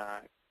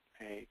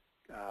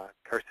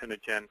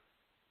carcinogen,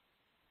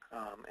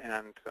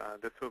 and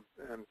this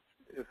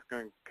is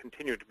going to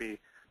continue to be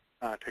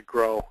to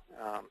grow.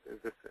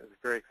 This is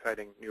a very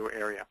exciting new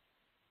area.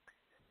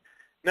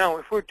 Now,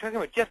 if we're talking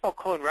about just about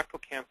colorectal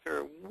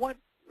cancer, what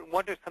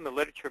is some of the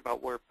literature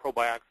about where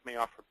probiotics may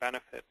offer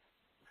benefits?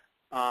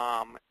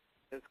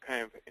 It's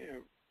kind of,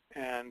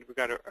 and we've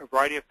got a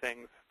variety of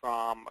things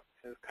from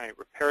kind of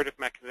reparative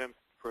mechanisms,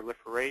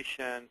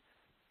 proliferation,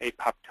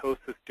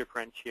 apoptosis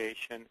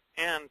differentiation,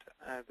 and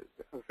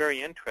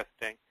very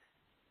interesting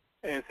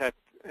is that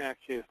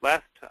actually his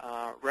last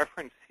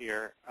reference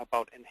here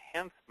about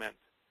enhancement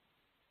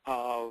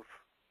of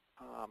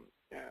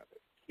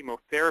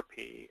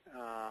chemotherapy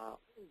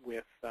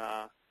with,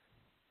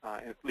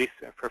 at least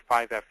for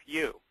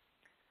 5FU.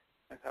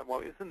 I thought, well,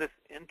 isn't this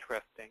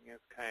interesting?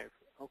 It's kind of,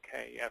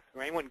 okay, yes,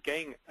 for anyone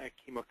getting a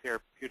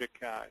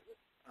chemotherapeutic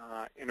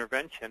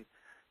intervention,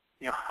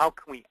 you know, how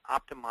can we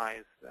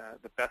optimize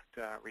the best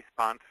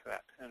response for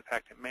that? And in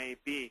fact, it may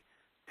be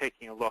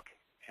taking a look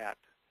at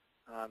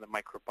the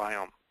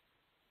microbiome.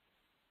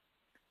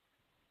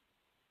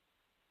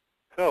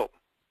 So,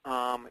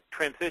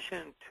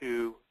 transition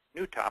to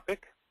new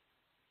topic,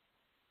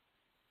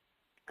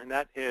 and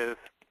that is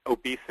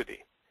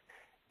obesity.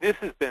 This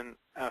has been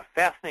a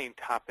fascinating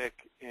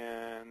topic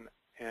in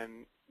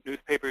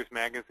newspapers,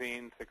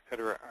 magazines, et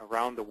cetera,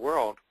 around the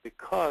world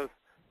because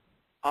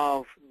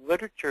of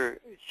literature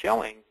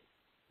showing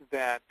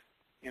that,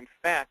 in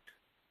fact,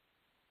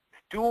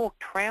 stool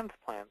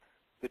transplants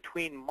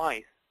between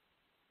mice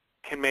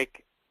can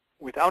make,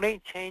 without any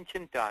change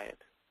in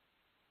diet,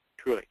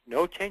 truly,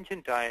 no change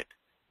in diet,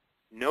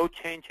 no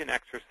change in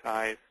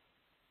exercise,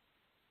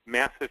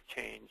 massive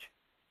change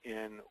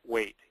in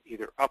weight,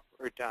 either up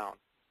or down.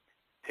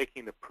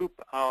 Taking the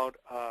poop out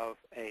of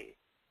a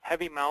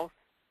heavy mouse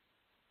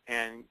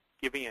and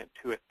giving it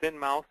to a thin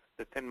mouse,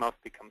 the thin mouse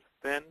becomes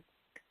thin.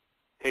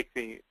 Take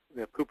the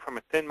poop from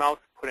a thin mouse,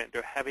 put it into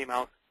a heavy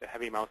mouse, the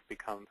heavy mouse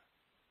becomes,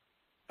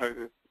 or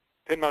the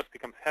thin mouse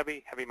becomes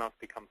heavy, heavy mouse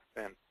becomes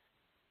thin.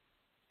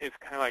 It's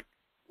kind of like,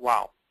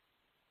 wow.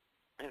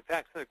 And in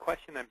fact, so the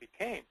question then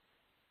became,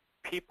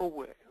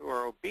 people who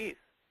are obese,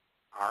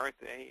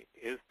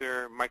 is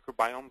their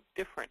microbiome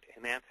different?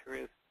 And the answer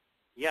is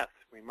yes,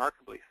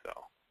 remarkably so.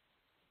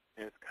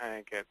 And it's kind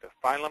of at the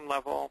phylum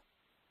level,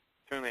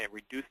 certainly a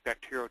reduced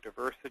bacterial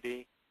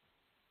diversity,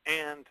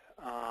 and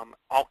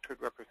altered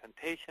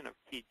representation of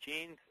key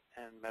genes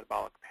and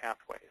metabolic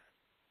pathways.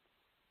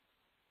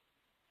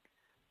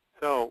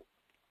 So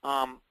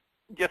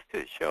just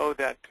to show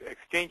that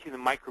exchanging the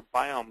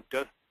microbiome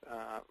does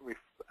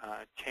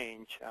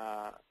change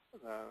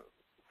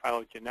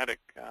phylogenetic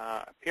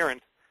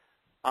appearance,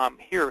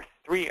 here are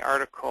 3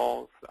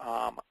 articles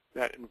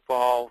that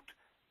involved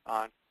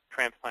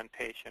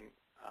transplantation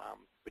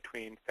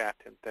between fat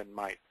and thin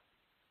mice.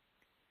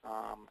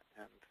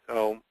 And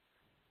so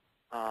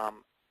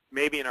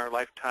maybe in our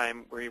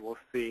lifetime we will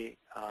see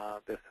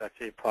this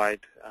actually applied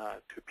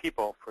to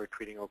people for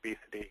treating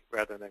obesity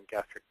rather than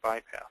gastric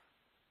bypass.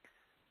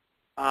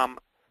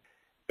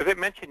 As I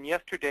mentioned,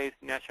 yesterday's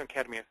National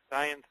Academy of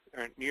Science,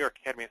 or New York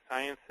Academy of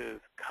Sciences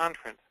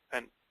conference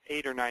spent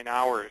 8 or 9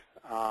 hours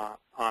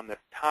on this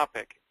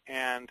topic,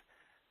 and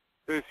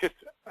there's just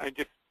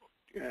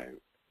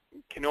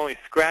can only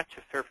scratch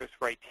the surface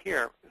right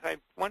here. I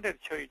wanted to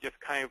show you just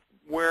kind of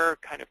where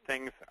kind of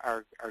things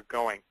are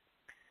going.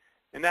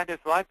 And that is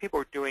a lot of people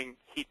are doing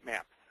heat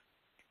maps.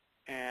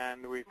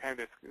 And we've kind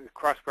of this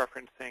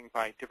cross-referencing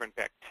by different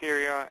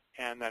bacteria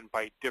and then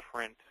by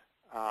different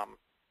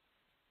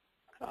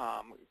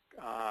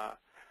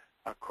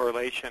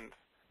correlations.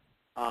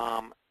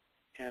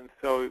 And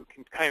so you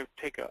can kind of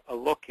take a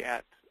look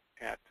at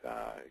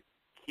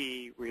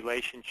key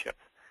relationships.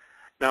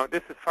 Now,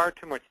 this is far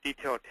too much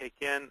detail to take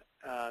in.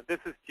 This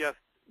is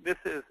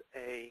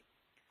a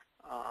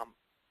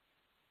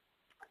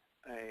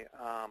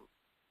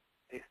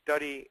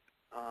study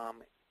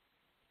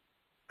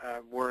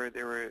where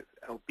there was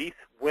obese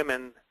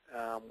women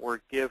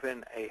were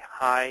given a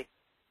high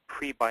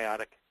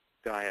prebiotic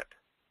diet.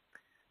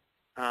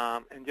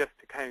 And just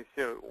to kind of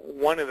show,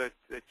 one of the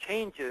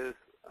changes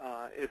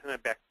is in a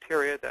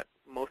bacteria that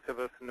most of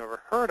us have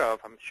never heard of,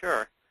 I'm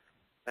sure,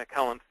 the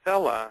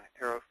Collencella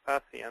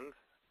aerophaciens,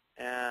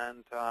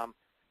 and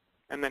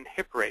then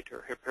hippurate,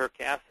 or hippuric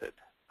acid.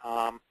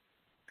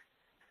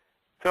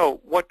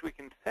 So what we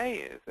can say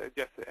is,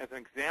 just as an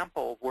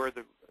example of where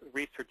the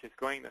research is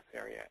going in this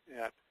area,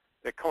 that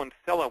the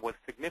Collencella was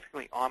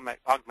significantly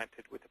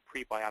augmented with the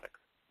prebiotics.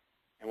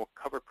 And we'll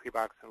cover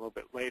prebiotics a little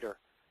bit later.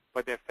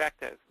 But the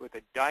effect is, with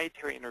a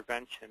dietary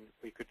intervention,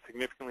 we could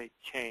significantly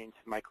change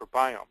the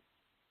microbiome.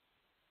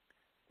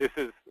 This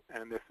is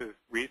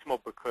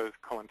reasonable because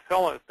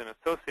Collencella has been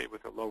associated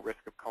with a low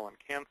risk of colon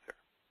cancer.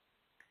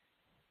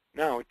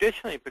 Now,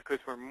 additionally, because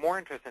we're more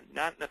interested in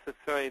not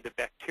necessarily the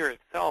bacteria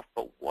itself,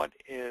 but what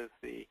is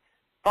the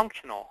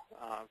functional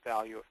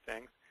value of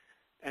things,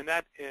 and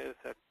that is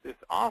that this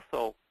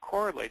also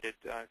correlated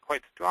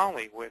quite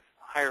strongly with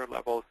higher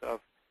levels of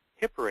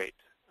hippurate,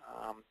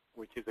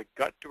 which is a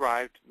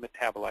gut-derived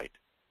metabolite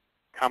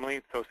commonly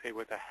associated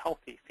with a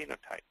healthy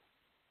phenotype.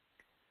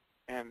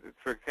 And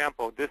for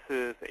example, this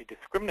is a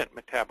discriminant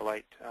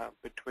metabolite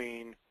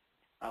between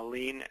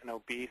lean and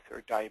obese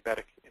or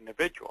diabetic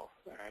individuals,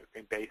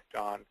 based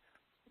on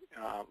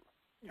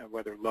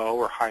whether low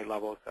or high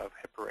levels of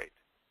hippurate.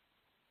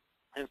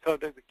 And so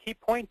the key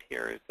point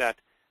here is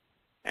that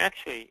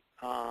actually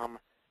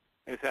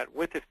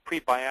with this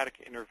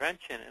prebiotic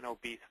intervention in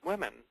obese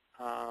women,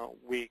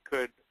 we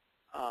could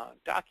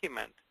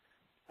document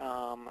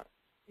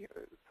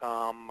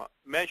some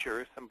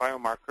measures, some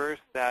biomarkers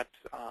that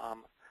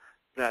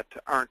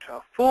aren't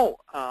full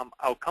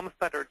outcomes,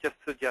 but are just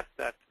suggest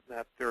that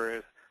there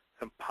is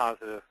some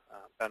positive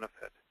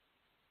benefit.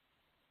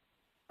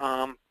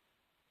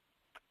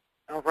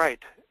 All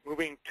right,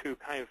 moving to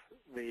kind of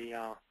the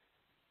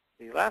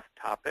last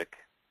topic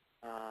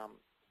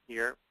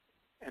here,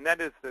 and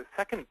that is the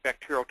second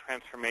bacterial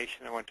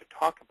transformation I want to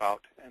talk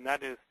about, and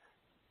that is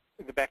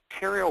the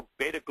bacterial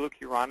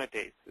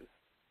beta-glucuronidases.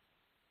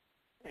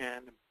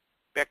 And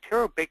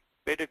bacterial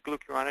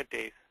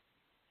beta-glucuronidase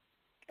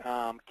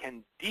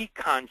can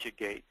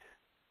deconjugate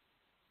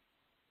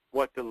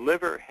what the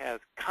liver has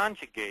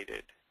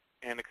conjugated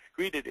and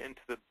excreted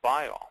into the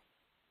bile.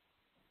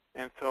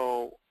 And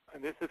so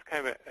this is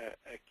kind of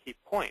a key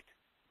point.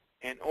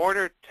 In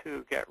order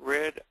to get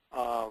rid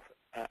of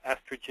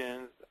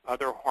estrogens,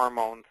 other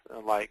hormones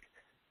like,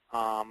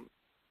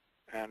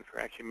 and for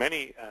actually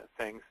many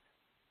things,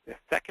 the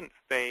second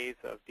phase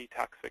of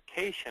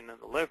detoxification in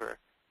the liver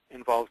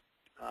involves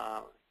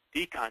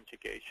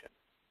deconjugation.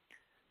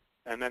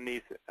 And then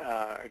these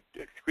are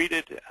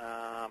excreted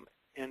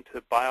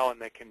into bile,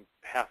 and they can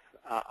pass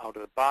out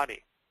of the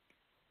body.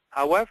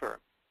 However,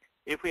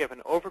 if we have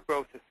an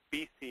overgrowth of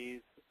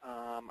species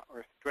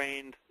or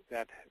strains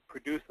that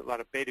produce a lot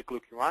of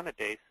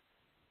beta-glucuronidase,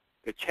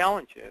 the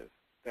challenge is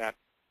that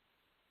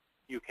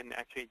you can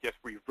actually just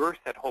reverse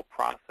that whole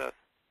process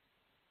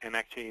and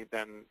actually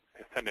then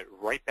send it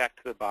right back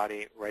to the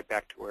body, right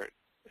back to where it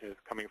is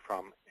coming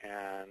from,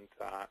 and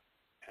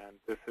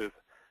this is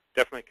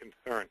definitely a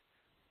concern.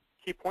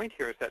 Key point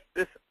here is that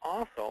this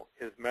also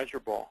is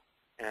measurable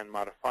and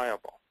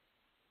modifiable.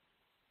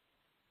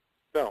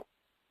 So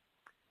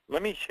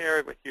let me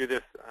share with you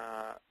this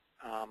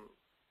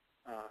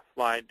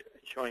slide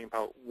showing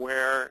about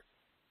where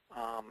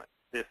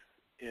this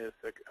is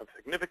of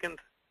significance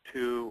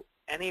to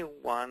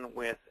anyone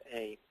with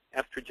a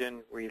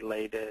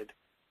estrogen-related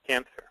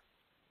cancer.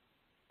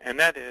 And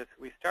that is,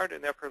 we start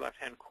in the upper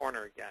left-hand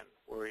corner again,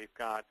 where we've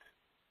got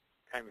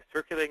kind of a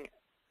circulating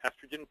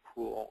estrogen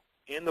pool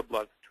in the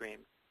bloodstream,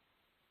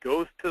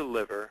 goes to the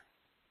liver,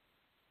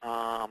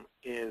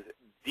 is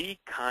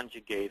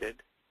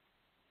deconjugated,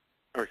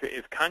 or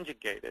is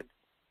conjugated,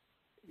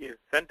 is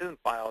sent to the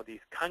bile. These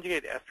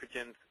conjugated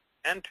estrogens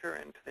enter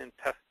into the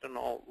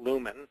intestinal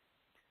lumen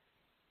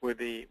where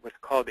what's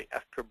called the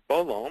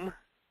estrobolome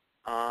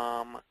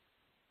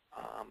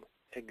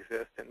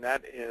exists, and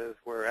that is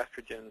where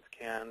estrogens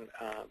can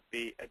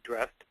be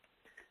addressed.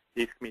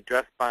 These can be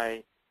addressed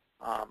by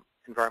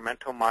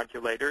environmental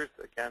modulators,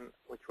 again,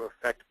 which will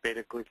affect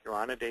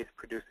beta-glucuronidase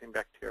producing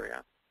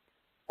bacteria,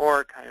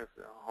 or kind of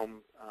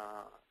home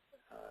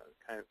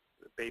kind of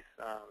base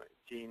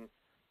gene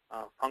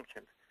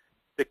functions.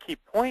 The key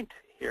point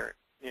here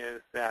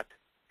is that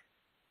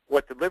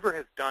what the liver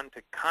has done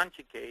to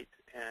conjugate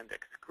and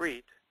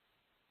excrete,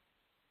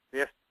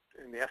 the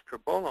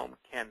estrobolome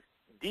can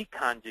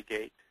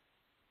deconjugate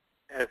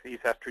as these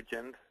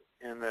estrogens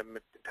in the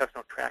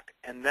intestinal tract,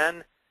 and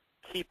then,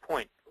 key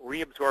point,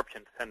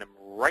 reabsorption, send them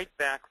right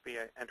back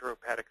via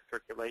enterohepatic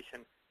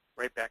circulation,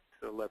 right back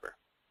to the liver.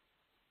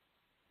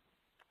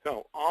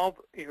 So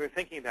you were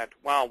thinking that,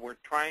 wow, we're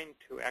trying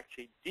to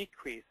actually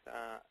decrease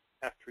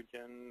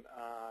estrogen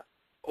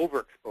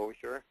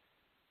overexposure.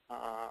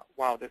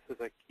 Wow, this is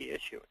a key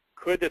issue.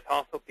 Could this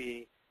also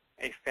be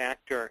a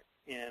factor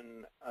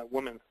in a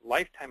woman's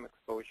lifetime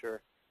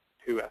exposure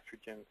to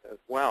estrogens as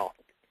well?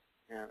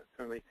 And it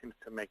certainly seems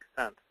to make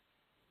sense.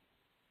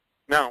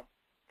 Now,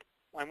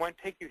 I want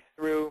to take you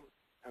through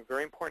a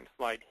very important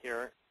slide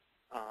here,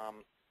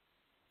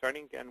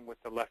 starting again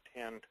with the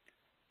left-hand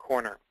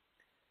corner.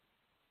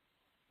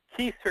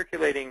 Key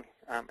circulating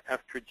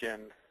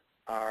estrogens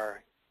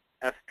are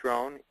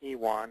estrone,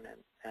 E1,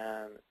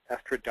 and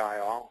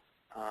estradiol,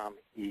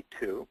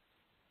 E2.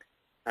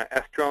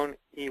 Estrone,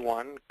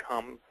 E1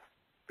 comes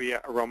via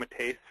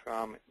aromatase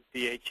from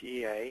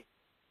DHEA.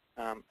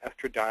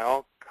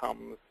 Estradiol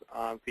comes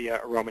via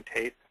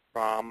aromatase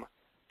from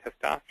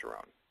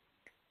testosterone.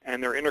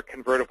 And they're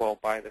interconvertible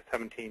by the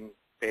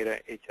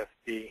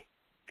 17-beta-HSD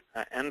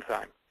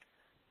enzyme.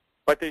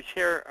 But they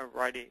share a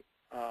variety,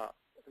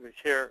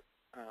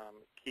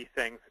 key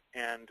things,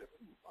 and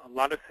a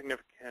lot of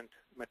significant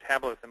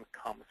metabolism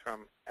comes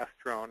from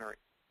estrone or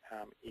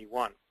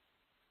E1.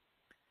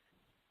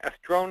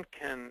 Estrone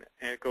can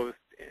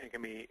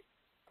be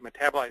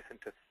metabolized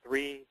into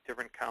 3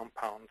 different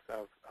compounds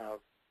of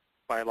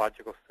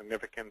biological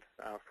significance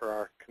for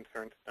our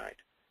concerns tonight.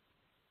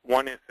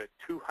 One is the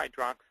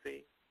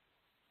 2-hydroxy,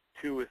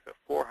 2 is the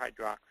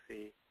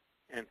 4-hydroxy,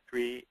 and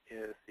 3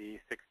 is the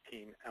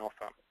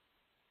 16-alpha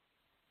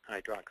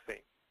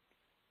hydroxy.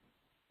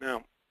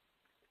 Now,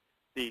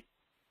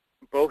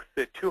 both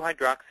the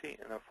 2-hydroxy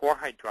and the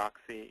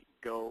 4-hydroxy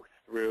go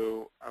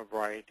through a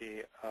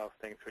variety of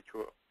things which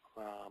will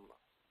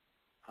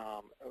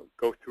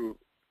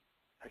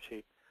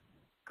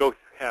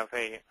have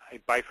a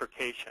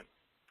bifurcation.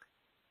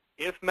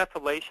 If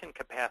methylation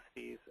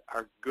capacities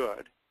are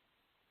good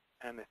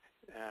and the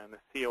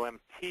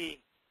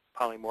COMT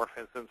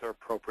polymorphisms are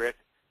appropriate,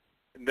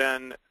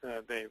 then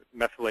the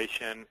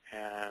methylation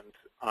and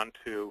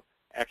onto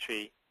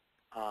actually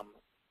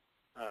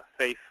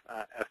safe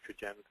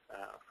estrogens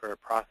for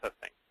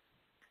processing.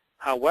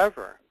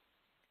 However,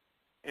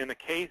 in the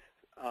case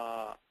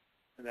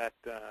that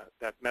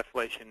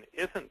methylation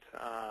isn't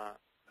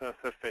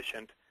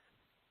sufficient,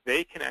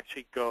 they can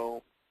actually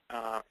go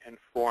and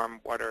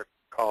form what are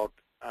called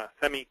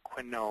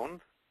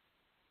semiquinones,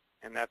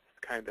 and that's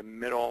kind of the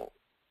middle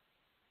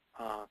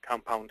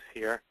compounds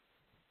here,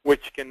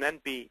 which can then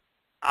be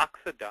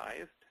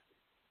oxidized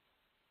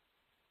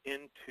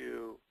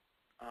into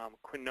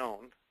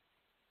quinones.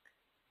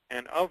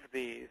 And of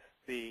these,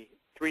 the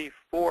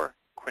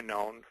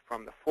 3,4-quinone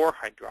from the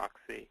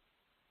 4-hydroxy,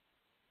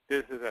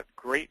 this is at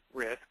great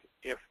risk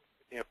if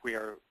we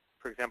are,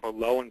 for example,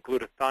 low in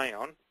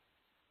glutathione,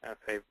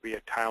 say via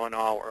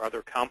Tylenol or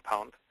other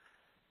compounds,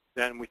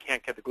 then we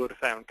can't get the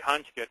glutathione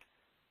conjugate.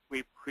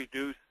 We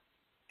produce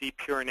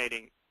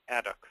depurinating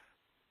adducts.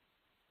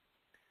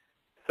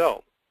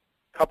 So,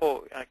 a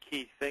couple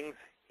key things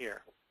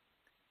here.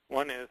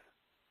 One is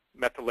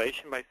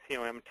methylation by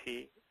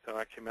COMT. So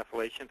actually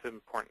methylation is an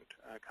important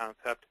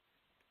concept.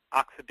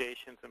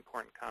 Oxidation is an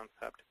important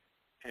concept.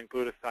 And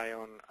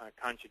glutathione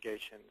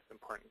conjugation is an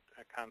important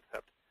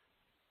concept.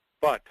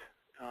 But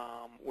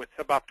with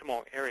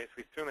suboptimal areas,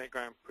 we certainly are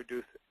going to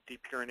produce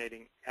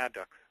depurinating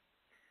adducts.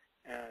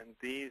 And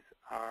these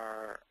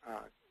are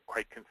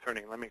quite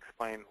concerning. Let me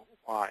explain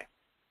why.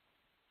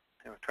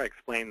 I'll try to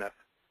explain this.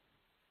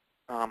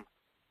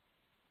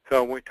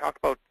 So when we talk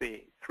about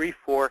the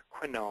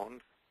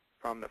 3,4-quinones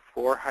from the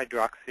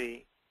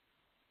 4-hydroxy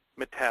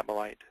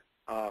metabolite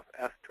of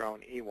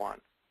estrone E1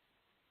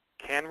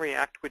 can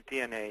react with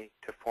DNA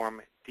to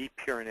form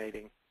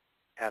depurinating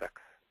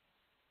adducts.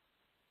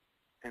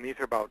 And these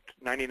are about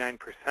 99%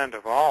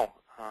 of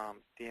all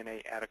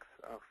DNA adducts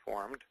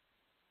formed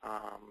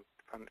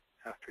from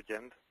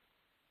estrogens.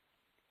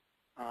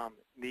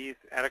 These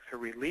adducts are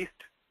released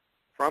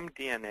from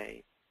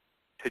DNA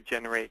to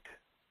generate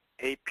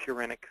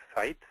apurinic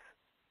sites,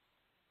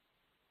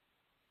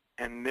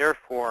 and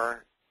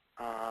therefore,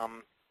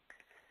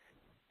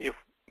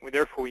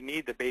 we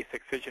need the base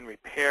excision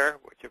repair,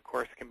 which of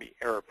course can be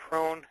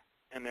error-prone,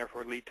 and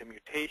therefore lead to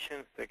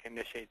mutations that can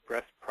initiate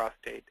breast,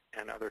 prostate,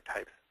 and other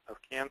types of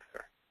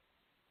cancer.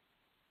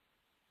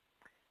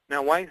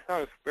 Now, why I thought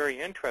it was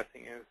very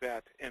interesting is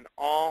that in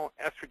all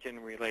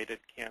estrogen-related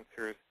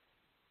cancers,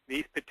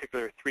 these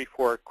particular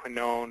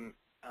 3,4-quinone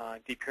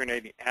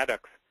depurinating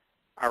adducts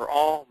are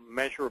all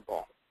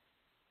measurable.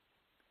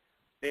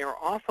 They are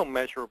also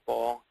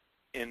measurable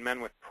in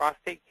men with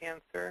prostate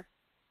cancer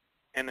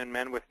and in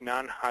men with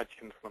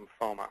non-Hodgkin's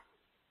lymphoma.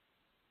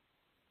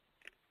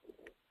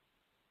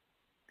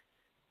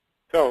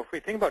 So if we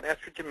think about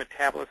estrogen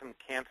metabolism,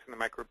 cancer, and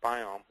the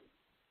microbiome,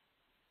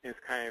 is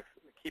kind of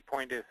the key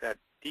point is that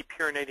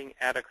depurinating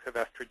adducts of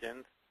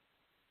estrogens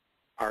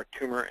are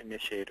tumor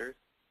initiators,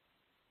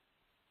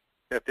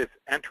 that this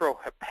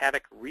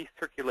enterohepatic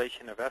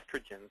recirculation of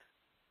estrogens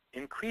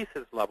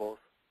increases levels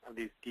of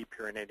these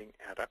depurinating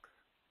adducts,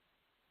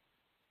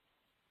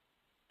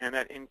 and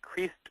that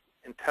increased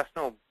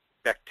intestinal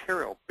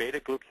bacterial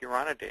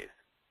beta-glucuronidase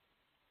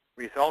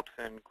results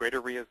in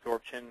greater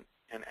reabsorption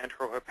and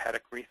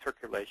enterohepatic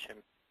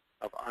recirculation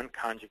of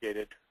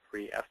unconjugated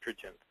free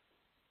estrogens.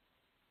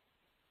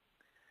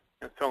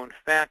 And so, in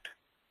fact,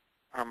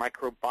 our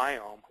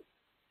microbiome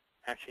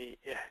actually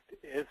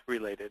is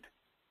related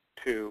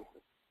to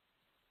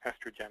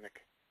estrogenic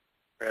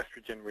or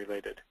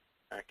estrogen-related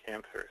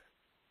cancers.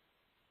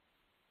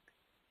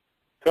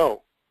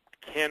 So,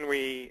 can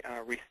we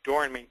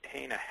restore and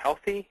maintain a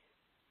healthy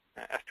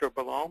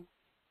estrobiome?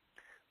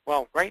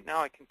 Well, right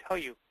now I can tell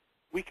you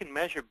we can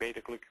measure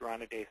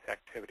beta-glucuronidase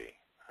activity.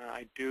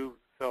 I do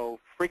so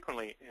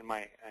frequently in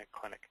my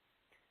clinic.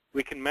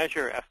 We can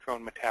measure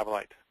estrone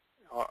metabolites.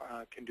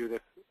 Can do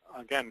this,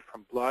 again,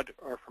 from blood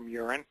or from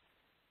urine.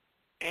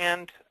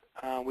 And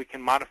we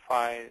can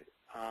modify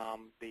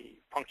the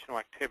functional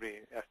activity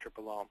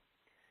estrobilome.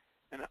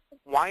 And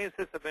why is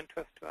this of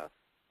interest to us?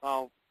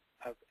 Well,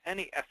 of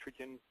any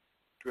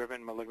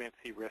estrogen-driven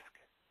malignancy risk,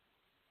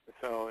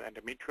 so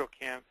endometrial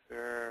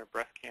cancer,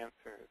 breast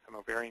cancer, some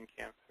ovarian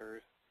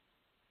cancers,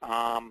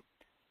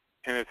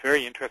 and it's a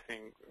very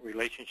interesting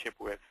relationship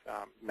with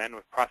men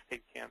with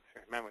prostate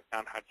cancer, men with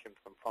non-Hodgkin's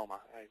lymphoma.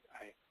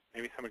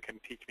 Maybe someone can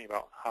teach me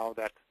about how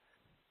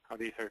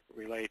these are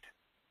relate.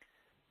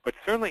 But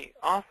certainly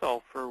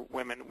also for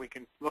women, we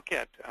can look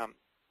at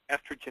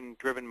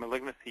estrogen-driven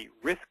malignancy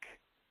risk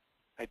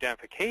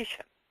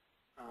identification.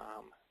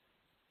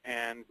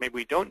 And maybe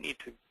we don't need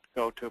to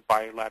go to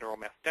bilateral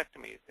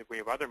mastectomies if we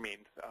have other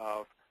means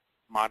of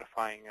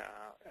modifying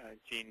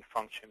gene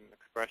function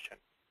expression.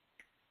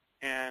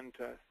 And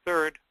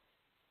third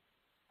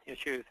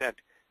issue is that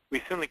we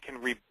certainly can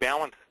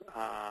rebalance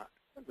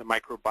the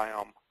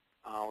microbiome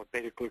with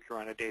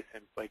beta-glucuronidase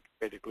and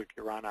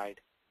beta-glucuronide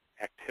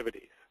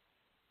activities.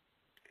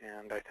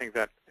 And I think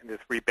that this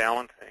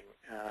rebalancing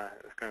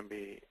is going to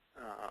be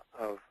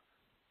of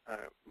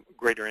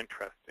greater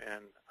interest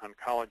in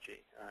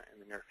oncology in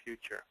the near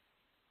future.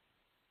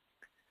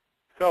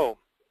 So,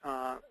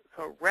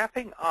 so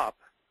wrapping up,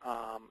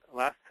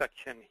 last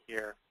section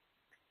here,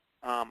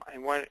 I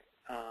want to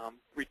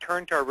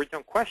return to our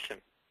original question.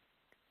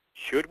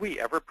 Should we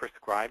ever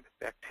prescribe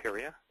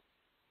bacteria?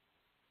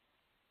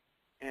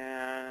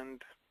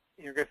 And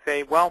you're going to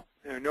say, well,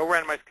 there are no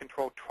randomized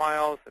controlled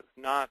trials. It's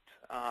not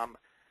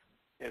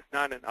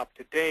an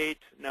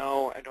up-to-date.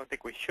 No, I don't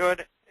think we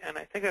should. And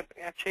I think that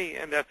actually,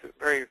 and that's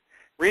very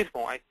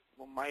reasonable.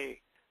 My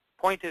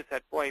point is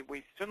that, boy,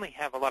 we certainly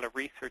have a lot of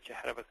research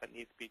ahead of us that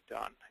needs to be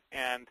done.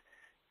 And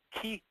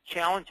key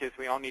challenges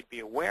we all need to be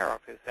aware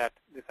of is that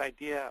this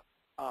idea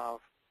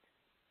of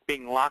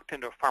being locked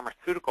into a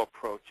pharmaceutical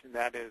approach, and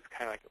that is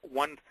kind of like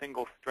one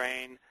single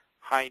strain,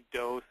 high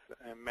dose,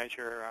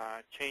 measure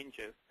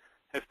changes,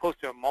 as opposed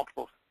to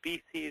multiple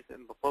species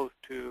and opposed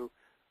to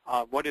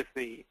what is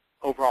the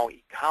overall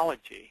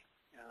ecology.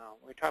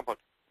 We're talking about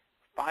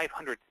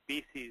 500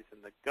 species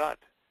in the gut.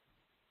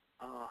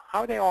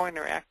 How are they all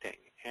interacting?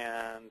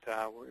 And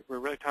we're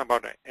really talking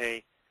about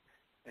a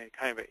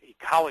kind of an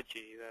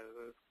ecology that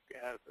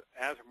is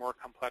as or more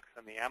complex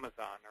than the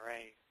Amazon or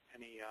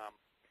any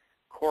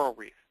coral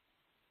reef.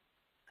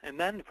 And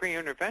then for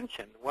your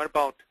intervention, what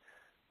about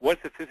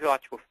what's the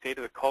physiological state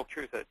of the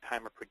cultures at the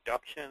time of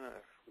production?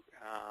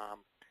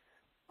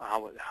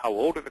 How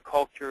old are the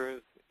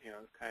cultures?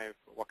 Kind of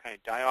what kind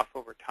of die-off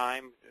over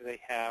time do they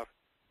have?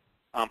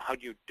 How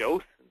do you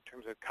dose in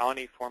terms of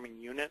colony-forming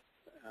units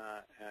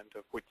and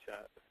of which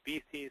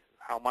species,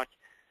 how much?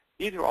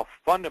 These are all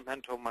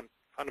fundamental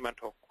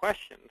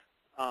questions.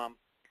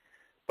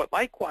 But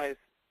likewise,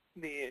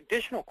 the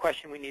additional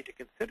question we need to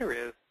consider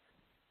is,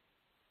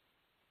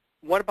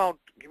 what about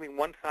giving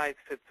one size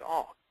fits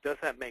all? Does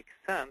that make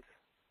sense?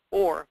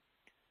 Or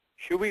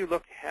should we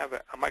look to have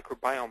a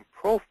microbiome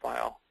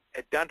profile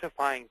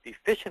identifying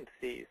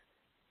deficiencies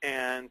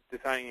and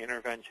designing an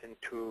intervention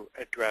to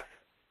address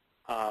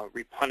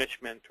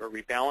replenishment or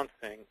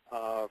rebalancing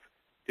of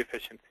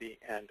deficiency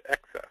and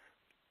excess?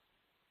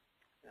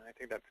 And I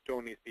think that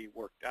still needs to be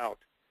worked out.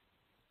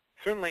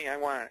 Certainly, I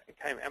want to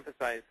kind of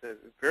emphasize the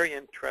very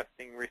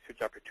interesting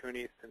research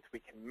opportunities since we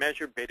can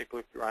measure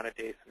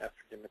beta-glucuronidase and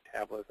estrogen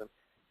metabolism.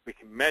 We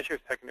can measure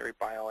secondary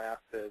bile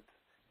acids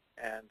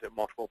and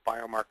multiple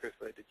biomarkers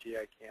related to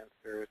GI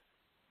cancers.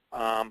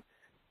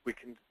 We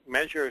can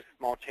measure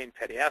small-chain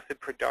fatty acid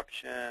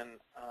production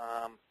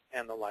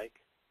and the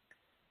like.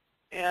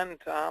 And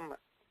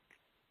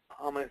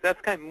as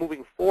that's kind of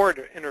moving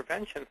forward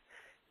interventions,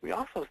 we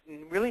also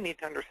really need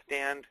to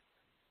understand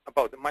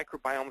about the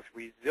microbiome's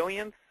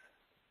resilience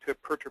to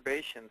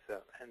perturbations,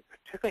 and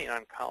particularly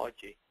in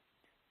oncology.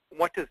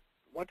 What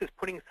does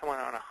putting someone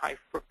on a high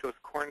fructose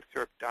corn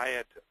syrup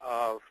diet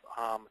of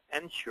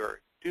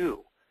Ensure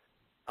do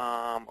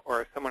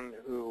or someone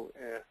who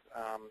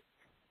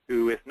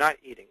is not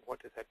eating?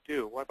 What does that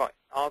do? What about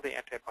all the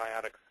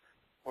antibiotics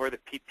or the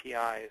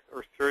PPIs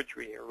or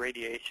surgery or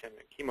radiation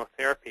and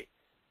chemotherapy?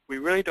 We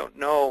really don't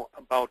know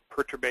about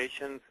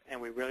perturbations, and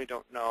we really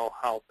don't know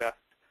how best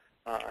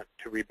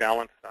to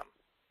rebalance them.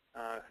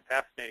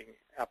 Fascinating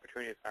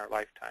opportunities in our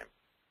lifetime.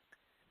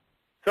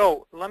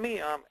 So let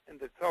me,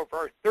 so for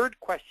our third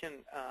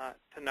question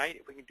tonight,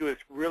 if we can do this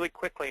really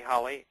quickly,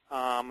 Holly,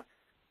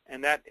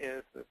 and that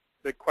is,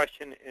 the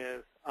question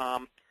is,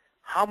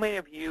 how many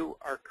of you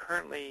are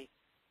currently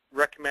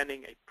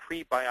recommending a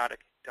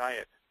prebiotic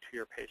diet to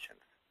your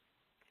patients?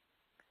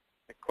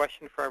 The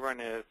question for everyone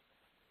is,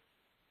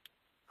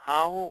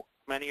 how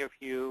many of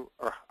you,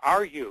 or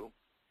are you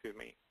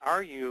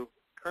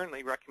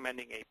currently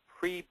recommending a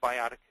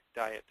prebiotic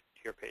diet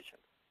to your patients?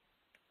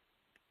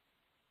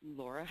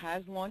 Laura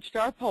has launched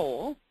our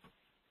poll.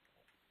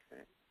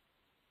 Okay.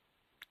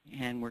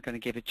 And we're going to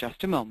give it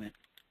just a moment.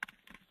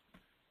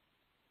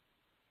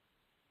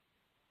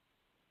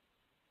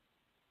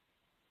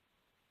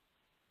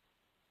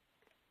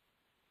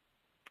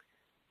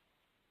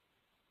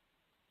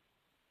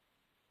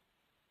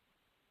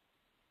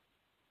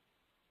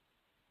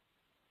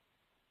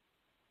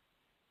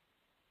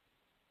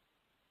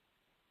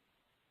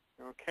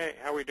 Okay,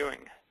 how are we doing?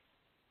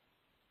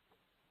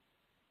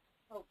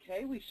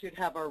 Okay, we should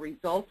have our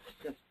results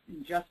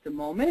in just a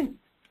moment.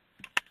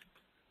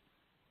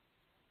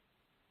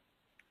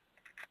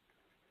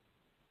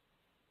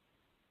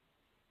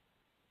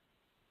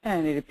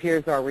 And it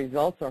appears our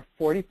results are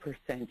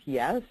 40%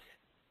 yes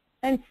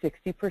and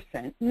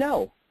 60%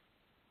 no.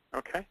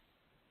 Okay.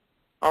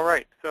 All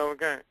right, so we're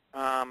going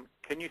to,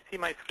 can you see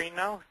my screen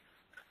now?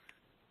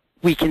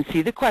 We can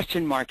see the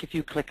question mark. If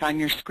you click on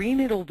your screen,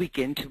 it'll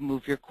begin to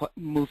move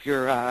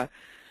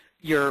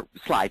your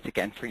slides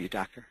again for you,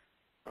 Doctor.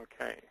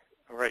 Okay.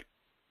 All right.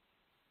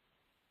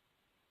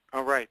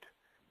 All right.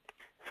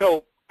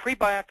 So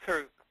prebiotics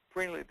are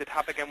really the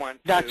topic I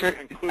want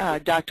to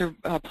include. Dr.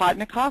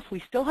 Plotnikoff,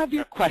 we still have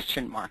your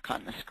question mark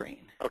on the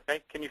screen.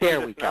 Okay. Can you see There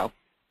this we now? go.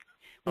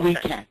 Okay. We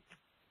can.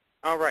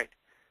 All right.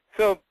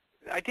 So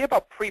the idea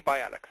about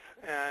prebiotics,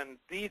 and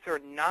these are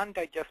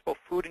non-digestible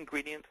food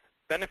ingredients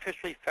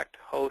beneficially affect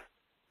hosts,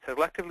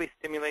 selectively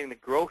stimulating the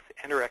growth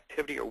and or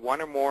activity of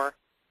one or more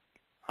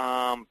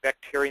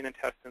bacteria in the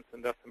intestines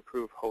and thus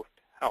improve host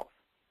health.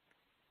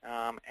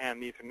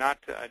 And these are not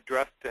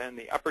addressed in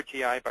the upper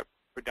GI, but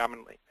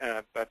predominantly,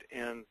 but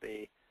in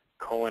the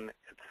colon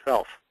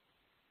itself.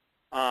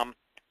 A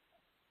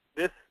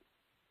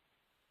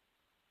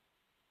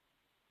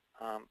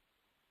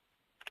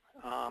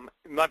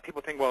lot of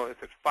people think, well, is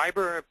it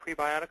fiber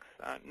prebiotics?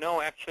 No,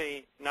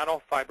 actually, not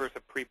all fibers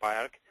are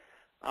prebiotic.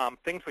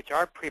 Things which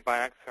are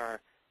prebiotics are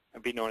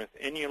be known as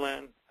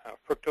inulin,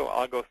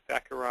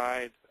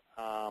 fructooligosaccharides,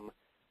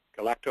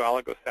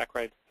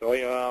 galacto-oligosaccharides,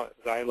 soya,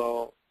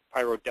 xylo,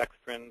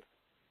 pyrodextrins.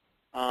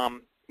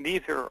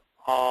 These are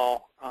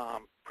all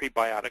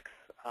prebiotics,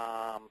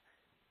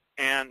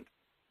 and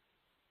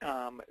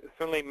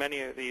certainly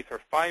many of these are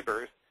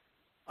fibers.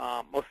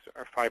 Most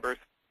are fibers,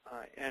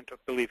 and I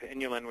believe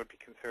inulin would be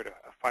considered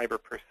a fiber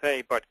per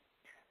se, but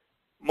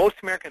most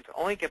Americans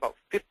only get about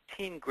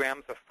 15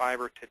 grams of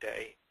fiber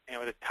today, and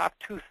with the top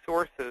two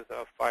sources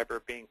of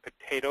fiber being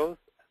potatoes,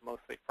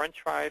 mostly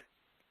French fries,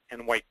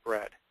 and white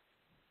bread.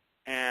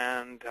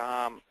 And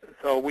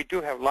so we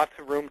do have lots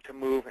of room to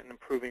move in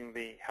improving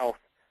the health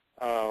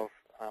of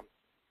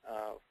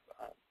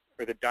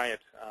or the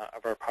diet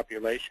of our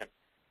population.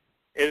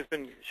 It has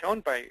been shown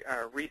by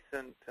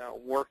recent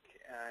work,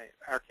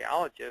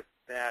 archaeologists,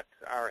 that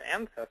our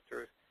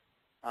ancestors,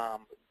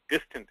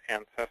 distant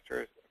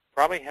ancestors,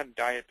 probably had a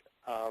diet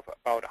of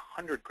about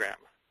 100 grams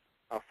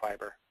of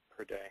fiber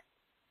per day.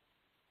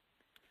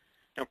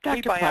 Now,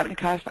 Dr.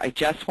 Plotnikoff, I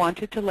just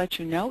wanted to let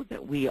you know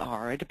that we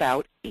are at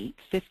about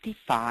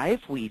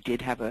 8:55. We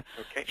did have a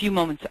few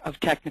moments of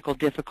technical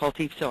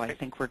difficulty, so I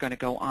think we're going to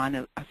go on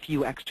a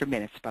few extra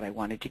minutes, but I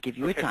wanted to give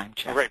you a time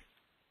check. All right.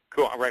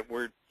 Cool. All right.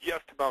 We're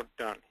just about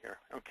done here.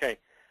 Okay.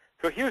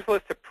 So here's a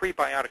list of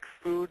prebiotic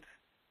foods.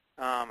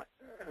 A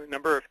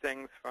number of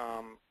things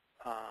from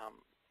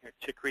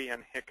chicory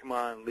and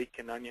jicama and leek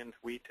and onions,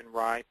 wheat and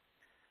rye.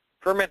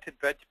 Fermented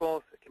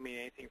vegetables. It can be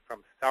anything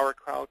from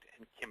sauerkraut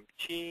and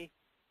kimchi.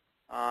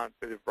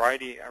 There's a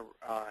variety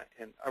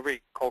in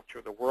every culture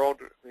of the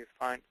world. We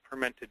find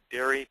fermented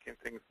dairy,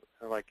 things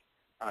like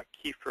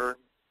kefir.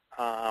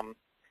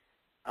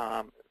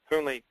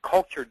 Certainly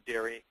cultured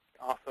dairy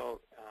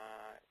also,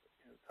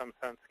 in some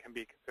sense, can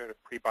be considered a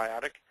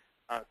prebiotic,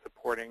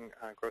 supporting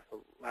growth of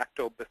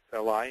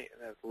lactobacilli,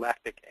 as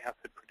lactic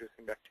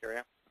acid-producing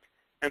bacteria.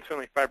 And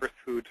certainly fibrous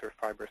foods or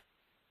fibrous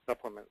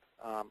supplements.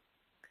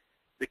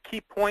 The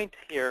key point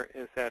here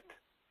is that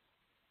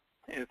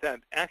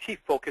actually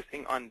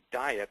focusing on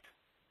diet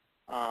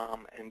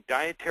and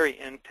dietary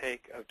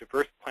intake of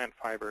diverse plant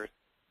fibers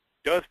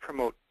does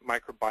promote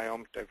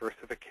microbiome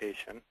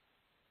diversification,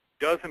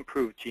 does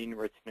improve gene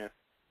richness,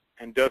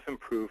 and does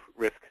improve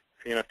risk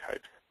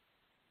phenotypes.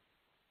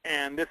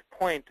 And this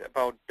point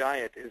about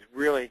diet is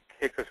really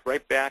takes us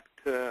right back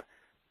to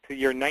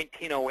year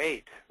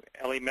 1908,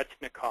 Eli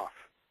Metchnikoff.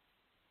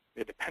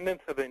 The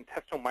dependence of the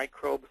intestinal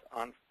microbes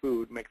on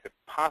food makes it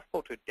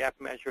possible to adapt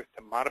measures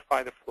to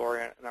modify the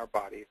flora in our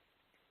bodies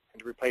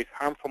and to replace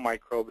harmful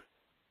microbes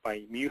by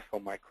useful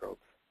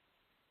microbes.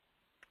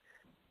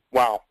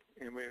 Wow,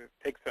 it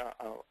takes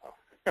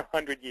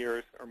 100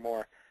 years or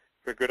more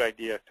for a good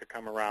idea to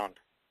come around.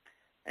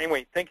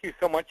 Anyway, thank you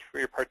so much for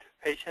your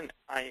participation.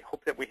 I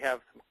hope that we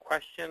have some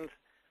questions,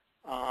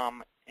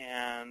 and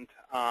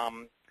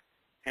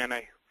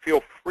I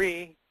feel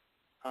free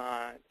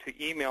to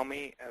email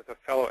me as a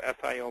fellow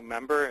SIO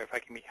member if I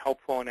can be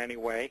helpful in any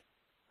way.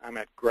 I'm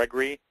at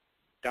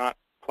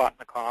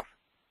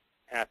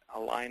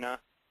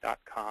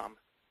gregory.plotnikoff@allina.com.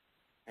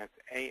 That's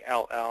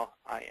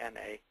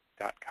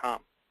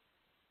ALLINA.com.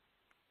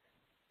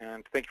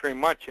 And thank you very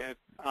much.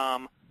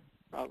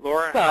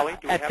 Laura, Well, Holly,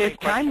 do we have any questions? at this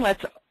time,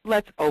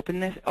 let's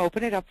open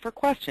it up for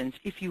questions.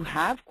 If you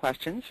have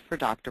questions for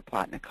Dr.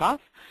 Plotnikoff,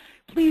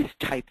 please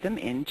type them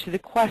into the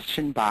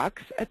question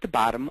box at the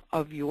bottom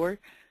of your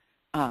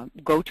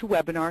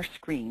GoToWebinar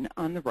screen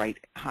on the right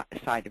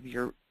side of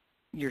your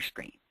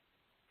screen.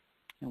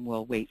 And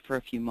we'll wait for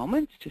a few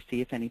moments to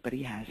see if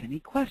anybody has any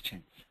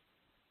questions.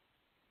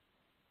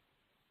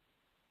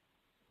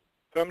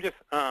 So I'm just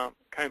kind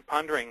of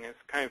pondering. It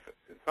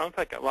sounds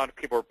like a lot of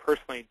people are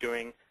personally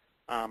doing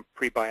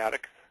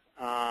prebiotics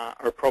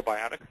or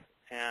probiotics,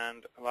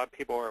 and a lot of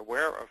people are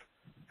aware of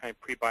kind of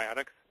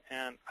prebiotics.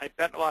 And I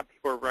bet a lot of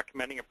people are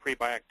recommending a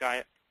prebiotic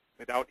diet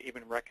without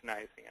even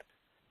recognizing it.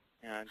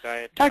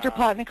 Dr.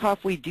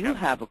 Plotnikoff, we do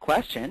have a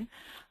question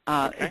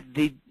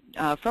okay.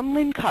 From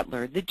Lynn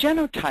Cutler. The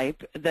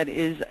genotype that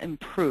is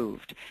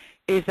improved,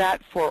 is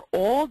that for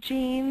all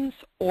genes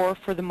or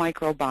for the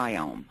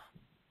microbiome?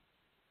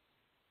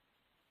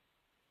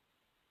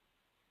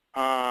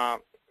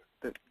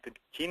 The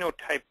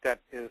genotype that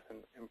is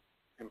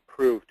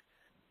improved.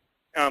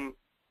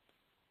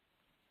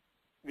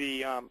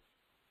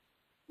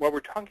 What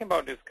we're talking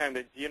about is kind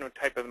of the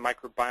genotype of the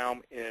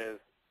microbiome is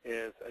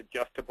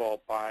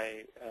adjustable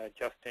by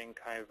adjusting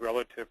kind of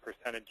relative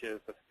percentages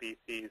of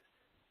species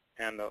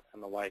and the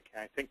like.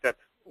 And I think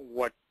that's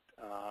what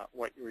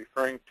you're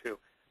referring to.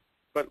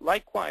 But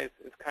likewise,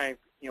 it's kind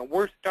of,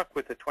 we're stuck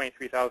with the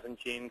 23,000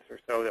 genes or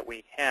so that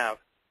we have.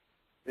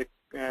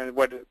 And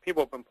what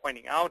people have been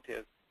pointing out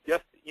is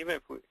just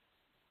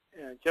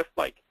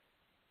like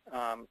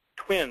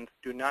twins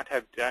do not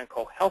have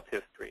identical health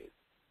histories,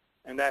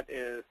 and that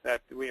is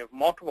that we have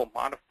multiple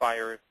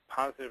modifiers,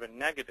 positive and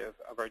negative,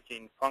 of our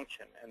gene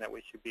function, and that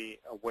we should be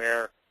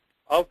aware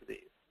of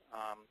these.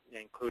 They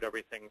include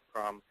everything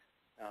from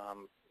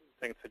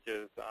things such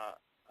as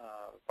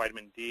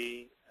vitamin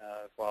D,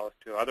 as well as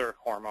to other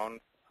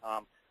hormones,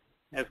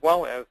 as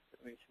well as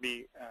we should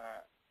be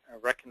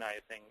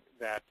recognizing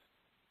that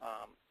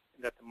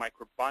that the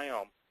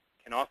microbiome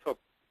can also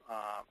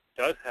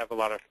does have a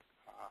lot of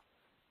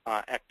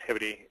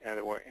activity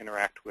that will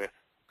interact with.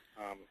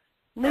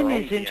 Lynn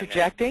is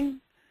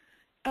interjecting.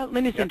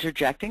 Lynn is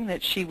interjecting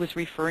that she was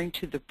referring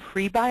to the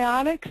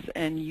prebiotics,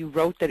 and you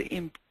wrote that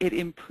it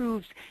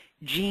improves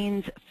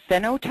genes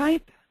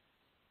phenotype.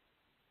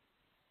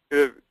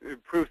 It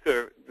improves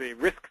the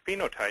risk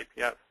phenotype.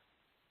 Yes.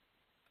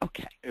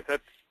 Okay. Is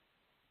that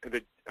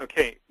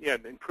okay? Yeah,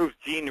 it improves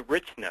gene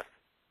richness.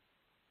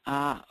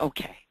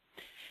 Okay.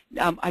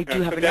 I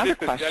do have another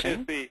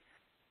question. That is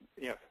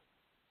yes.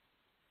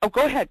 Oh,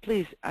 go ahead,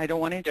 please. I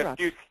don't want to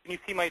interrupt. Yes, can you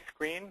see my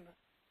screen?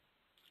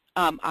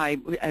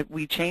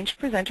 We changed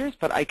presenters,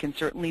 but I can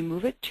certainly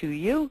move it to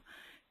you,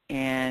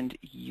 and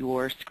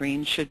your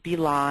screen should be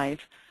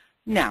live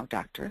now,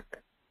 Doctor.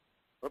 Okay.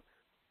 Whoops.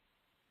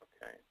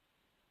 Okay.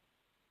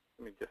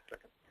 Let me just a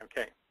second.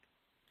 Okay.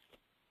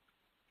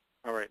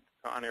 All right.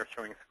 So on air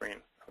showing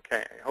screen.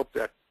 Okay. I hope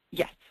that.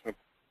 Yes.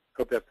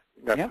 Hope that's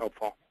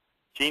helpful.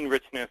 Gene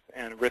richness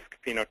and risk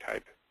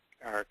phenotype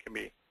can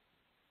be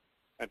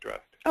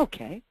addressed.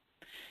 Okay.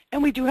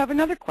 And we do have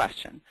another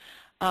question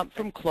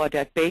from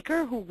Claudette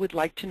Baker, who would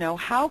like to know,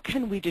 how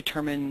can we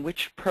determine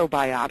which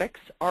probiotics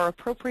are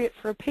appropriate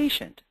for a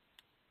patient?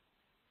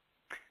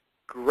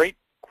 Great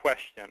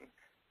question.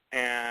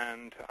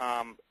 And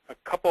a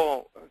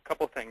couple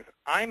things.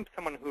 I'm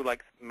someone who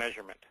likes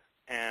measurement,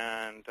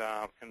 and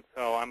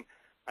so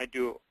I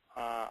do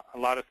a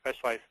lot of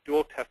specialized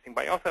stool testing,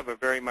 but I also have a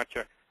very much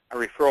a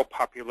referral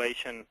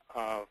population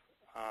of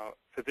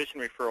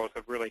physician referrals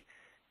of really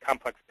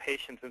complex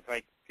patients, and so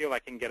I feel I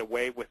can get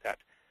away with that.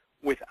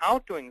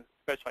 Without doing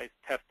specialized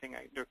testing,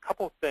 there are a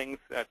couple of things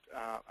that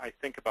I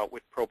think about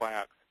with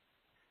probiotics.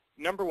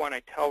 Number one, I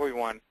tell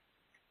everyone,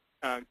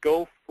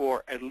 go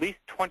for at least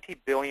 20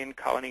 billion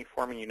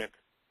colony-forming units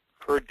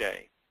per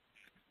day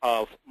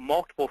of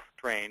multiple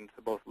strains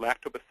of both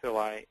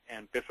lactobacilli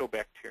and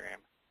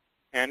bifidobacterium,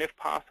 and if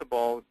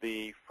possible,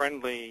 the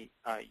friendly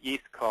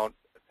yeast called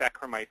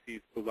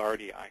Saccharomyces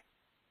boulardii.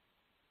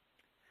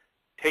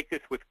 Take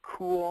this with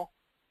cool,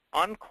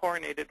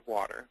 unchlorinated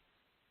water,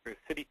 or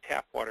city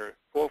tap water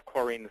full of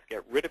chlorine to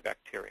get rid of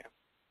bacteria.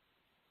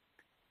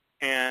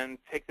 and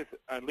take this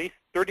at least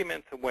 30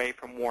 minutes away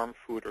from warm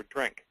food or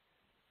drink.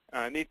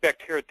 These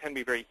bacteria tend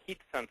to be very heat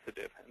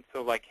sensitive, and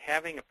so like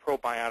having a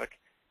probiotic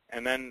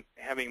and then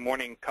having a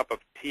morning cup of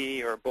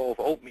tea or a bowl of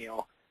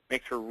oatmeal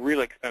makes for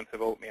really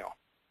expensive oatmeal.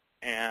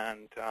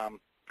 And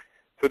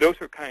so those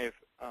are kind of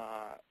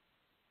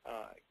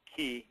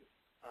key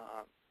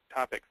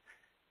topics.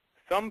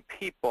 Some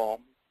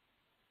people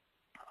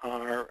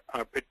are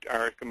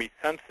going to be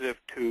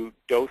sensitive to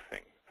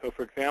dosing. So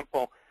for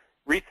example,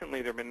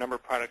 recently there have been a number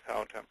of products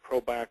out,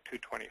 Probac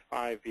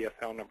 225,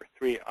 VSL number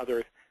 3,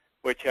 others,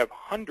 which have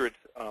hundreds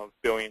of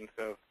billions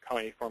of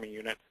colony-forming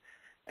units.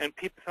 And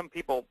some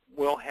people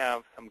will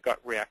have some gut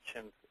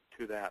reactions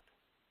to that.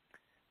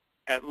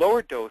 At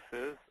lower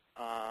doses,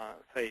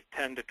 say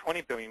 10 to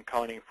 20 billion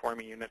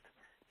colony-forming units,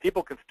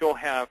 people can still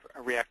have a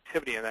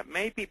reactivity, and that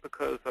may be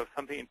because of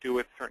something to do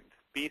with certain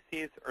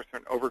species or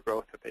certain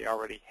overgrowth that they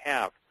already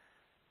have.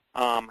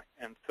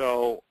 And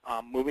so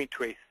moving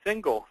to a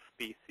single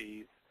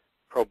species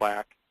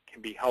probiotic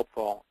can be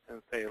helpful,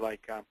 and say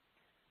like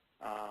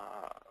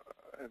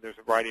there's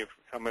a variety of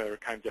some that are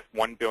kind of just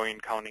 1 billion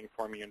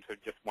colony-forming units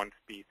of just one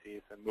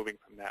species, and moving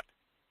from that.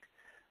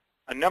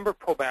 A number of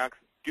probiotics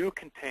do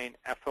contain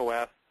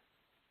FOS,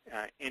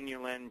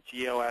 inulin,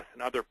 GLS,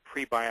 and other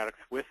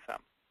prebiotics with them.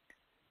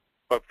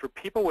 But for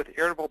people with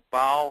irritable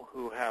bowel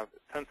who have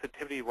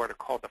sensitivity to what are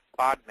called the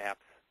FODMAPs,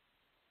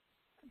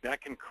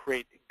 that can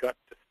create gut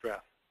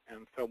distress.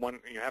 And so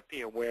you have to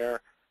be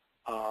aware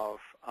of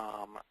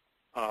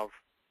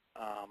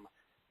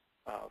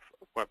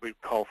what we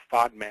call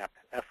FODMAP,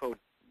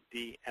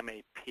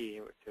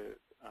 F-O-D-M-A-P, which is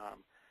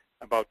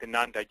about the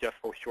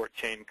non-digestible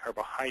short-chain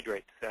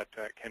carbohydrates that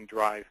can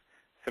drive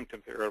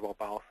symptoms of irritable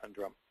bowel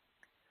syndrome.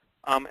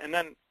 And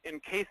then in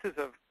cases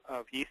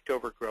of yeast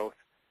overgrowth,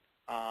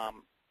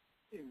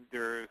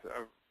 there's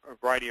a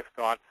variety of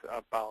thoughts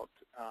about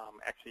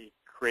actually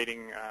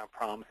creating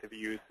problems if you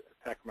use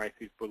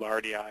Saccharomyces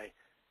boulardii.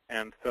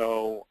 And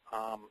so,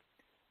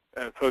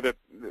 that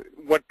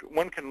what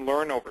one can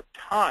learn over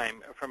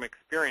time from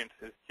experience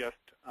is just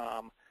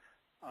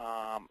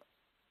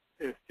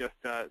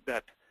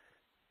that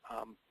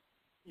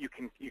you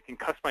can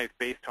customize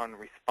based on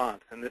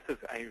response. And this is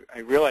I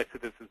realize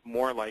that this is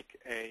more like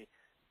a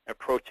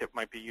approach that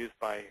might be used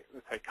by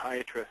a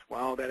psychiatrist.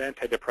 Well, that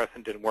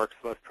antidepressant didn't work,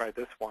 so let's try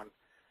this one.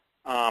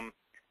 And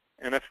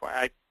that's why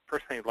I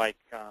personally like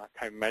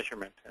kind of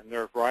measurement. And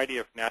there are a variety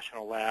of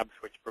national labs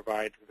which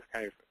provide this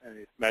kind of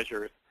these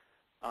measures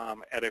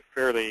at a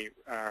fairly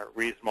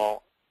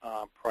reasonable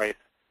price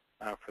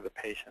for the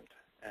patient.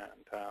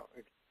 And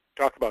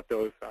talk about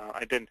those.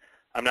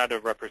 I'm not a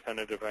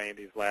representative of any of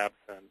these labs,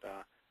 and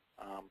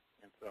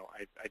so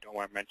I don't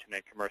want to mention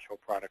any commercial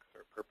products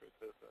or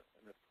purposes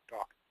in this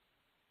talk.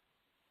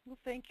 Well,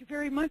 thank you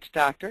very much,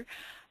 Doctor.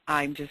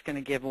 I'm just going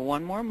to give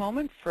one more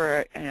moment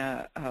for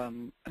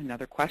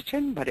another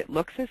question, but it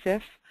looks as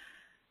if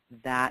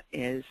that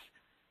is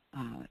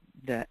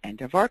the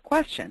end of our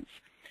questions.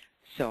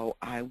 So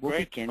I will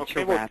begin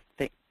to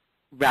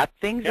wrap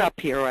things up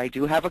here. I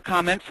do have a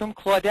comment from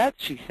Claudette.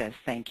 She says,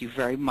 thank you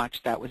very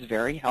much. That was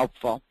very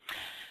helpful.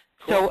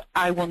 Cool. So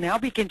I will now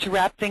begin to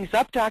wrap things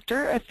up,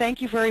 Doctor. Thank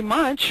you very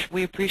much.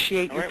 We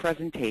appreciate your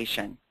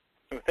presentation.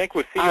 I think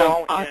we'll see you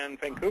all in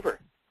Vancouver.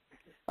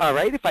 All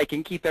right, if I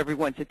can keep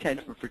everyone's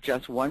attention for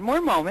just one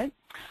more moment.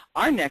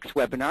 Our next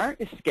webinar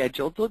is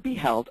scheduled to be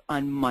held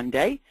on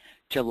Monday,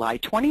 July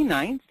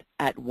 29th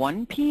at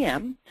 1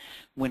 p.m.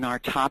 when our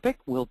topic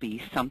will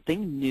be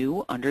Something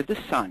New Under the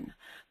Sun,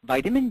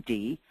 Vitamin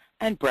D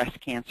and Breast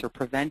Cancer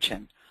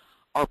Prevention.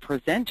 Our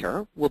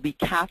presenter will be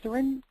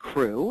Catherine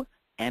Crew,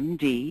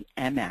 MD,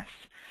 MS.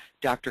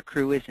 Dr.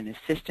 Crew is an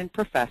assistant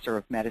professor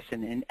of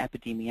medicine and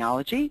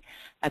epidemiology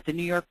at the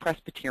New York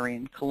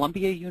Presbyterian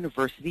Columbia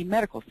University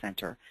Medical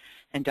Center,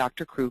 and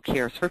Dr. Crew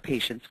cares for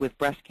patients with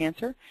breast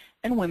cancer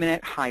and women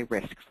at high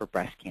risk for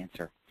breast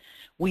cancer.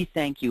 We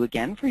thank you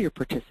again for your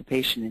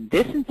participation in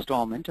this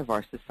installment of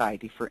our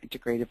Society for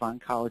Integrative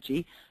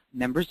Oncology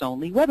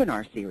members-only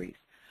webinar series.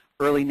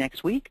 Early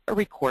next week, a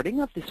recording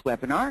of this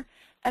webinar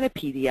and a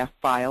PDF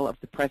file of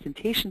the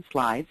presentation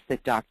slides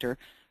that Dr.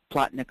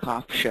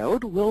 Plotnikoff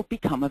showed will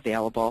become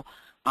available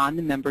on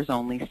the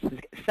members-only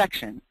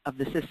section of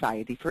the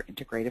Society for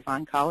Integrative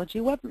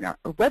Oncology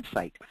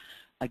website.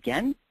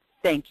 Again,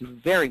 thank you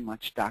very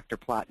much, Dr.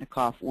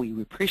 Plotnikoff.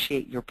 We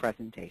appreciate your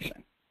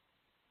presentation.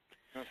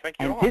 Thank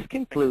you and all. This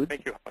concludes.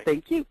 Thank you.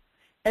 Thank you.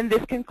 And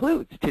this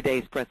concludes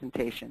today's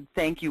presentation.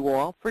 Thank you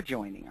all for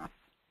joining us.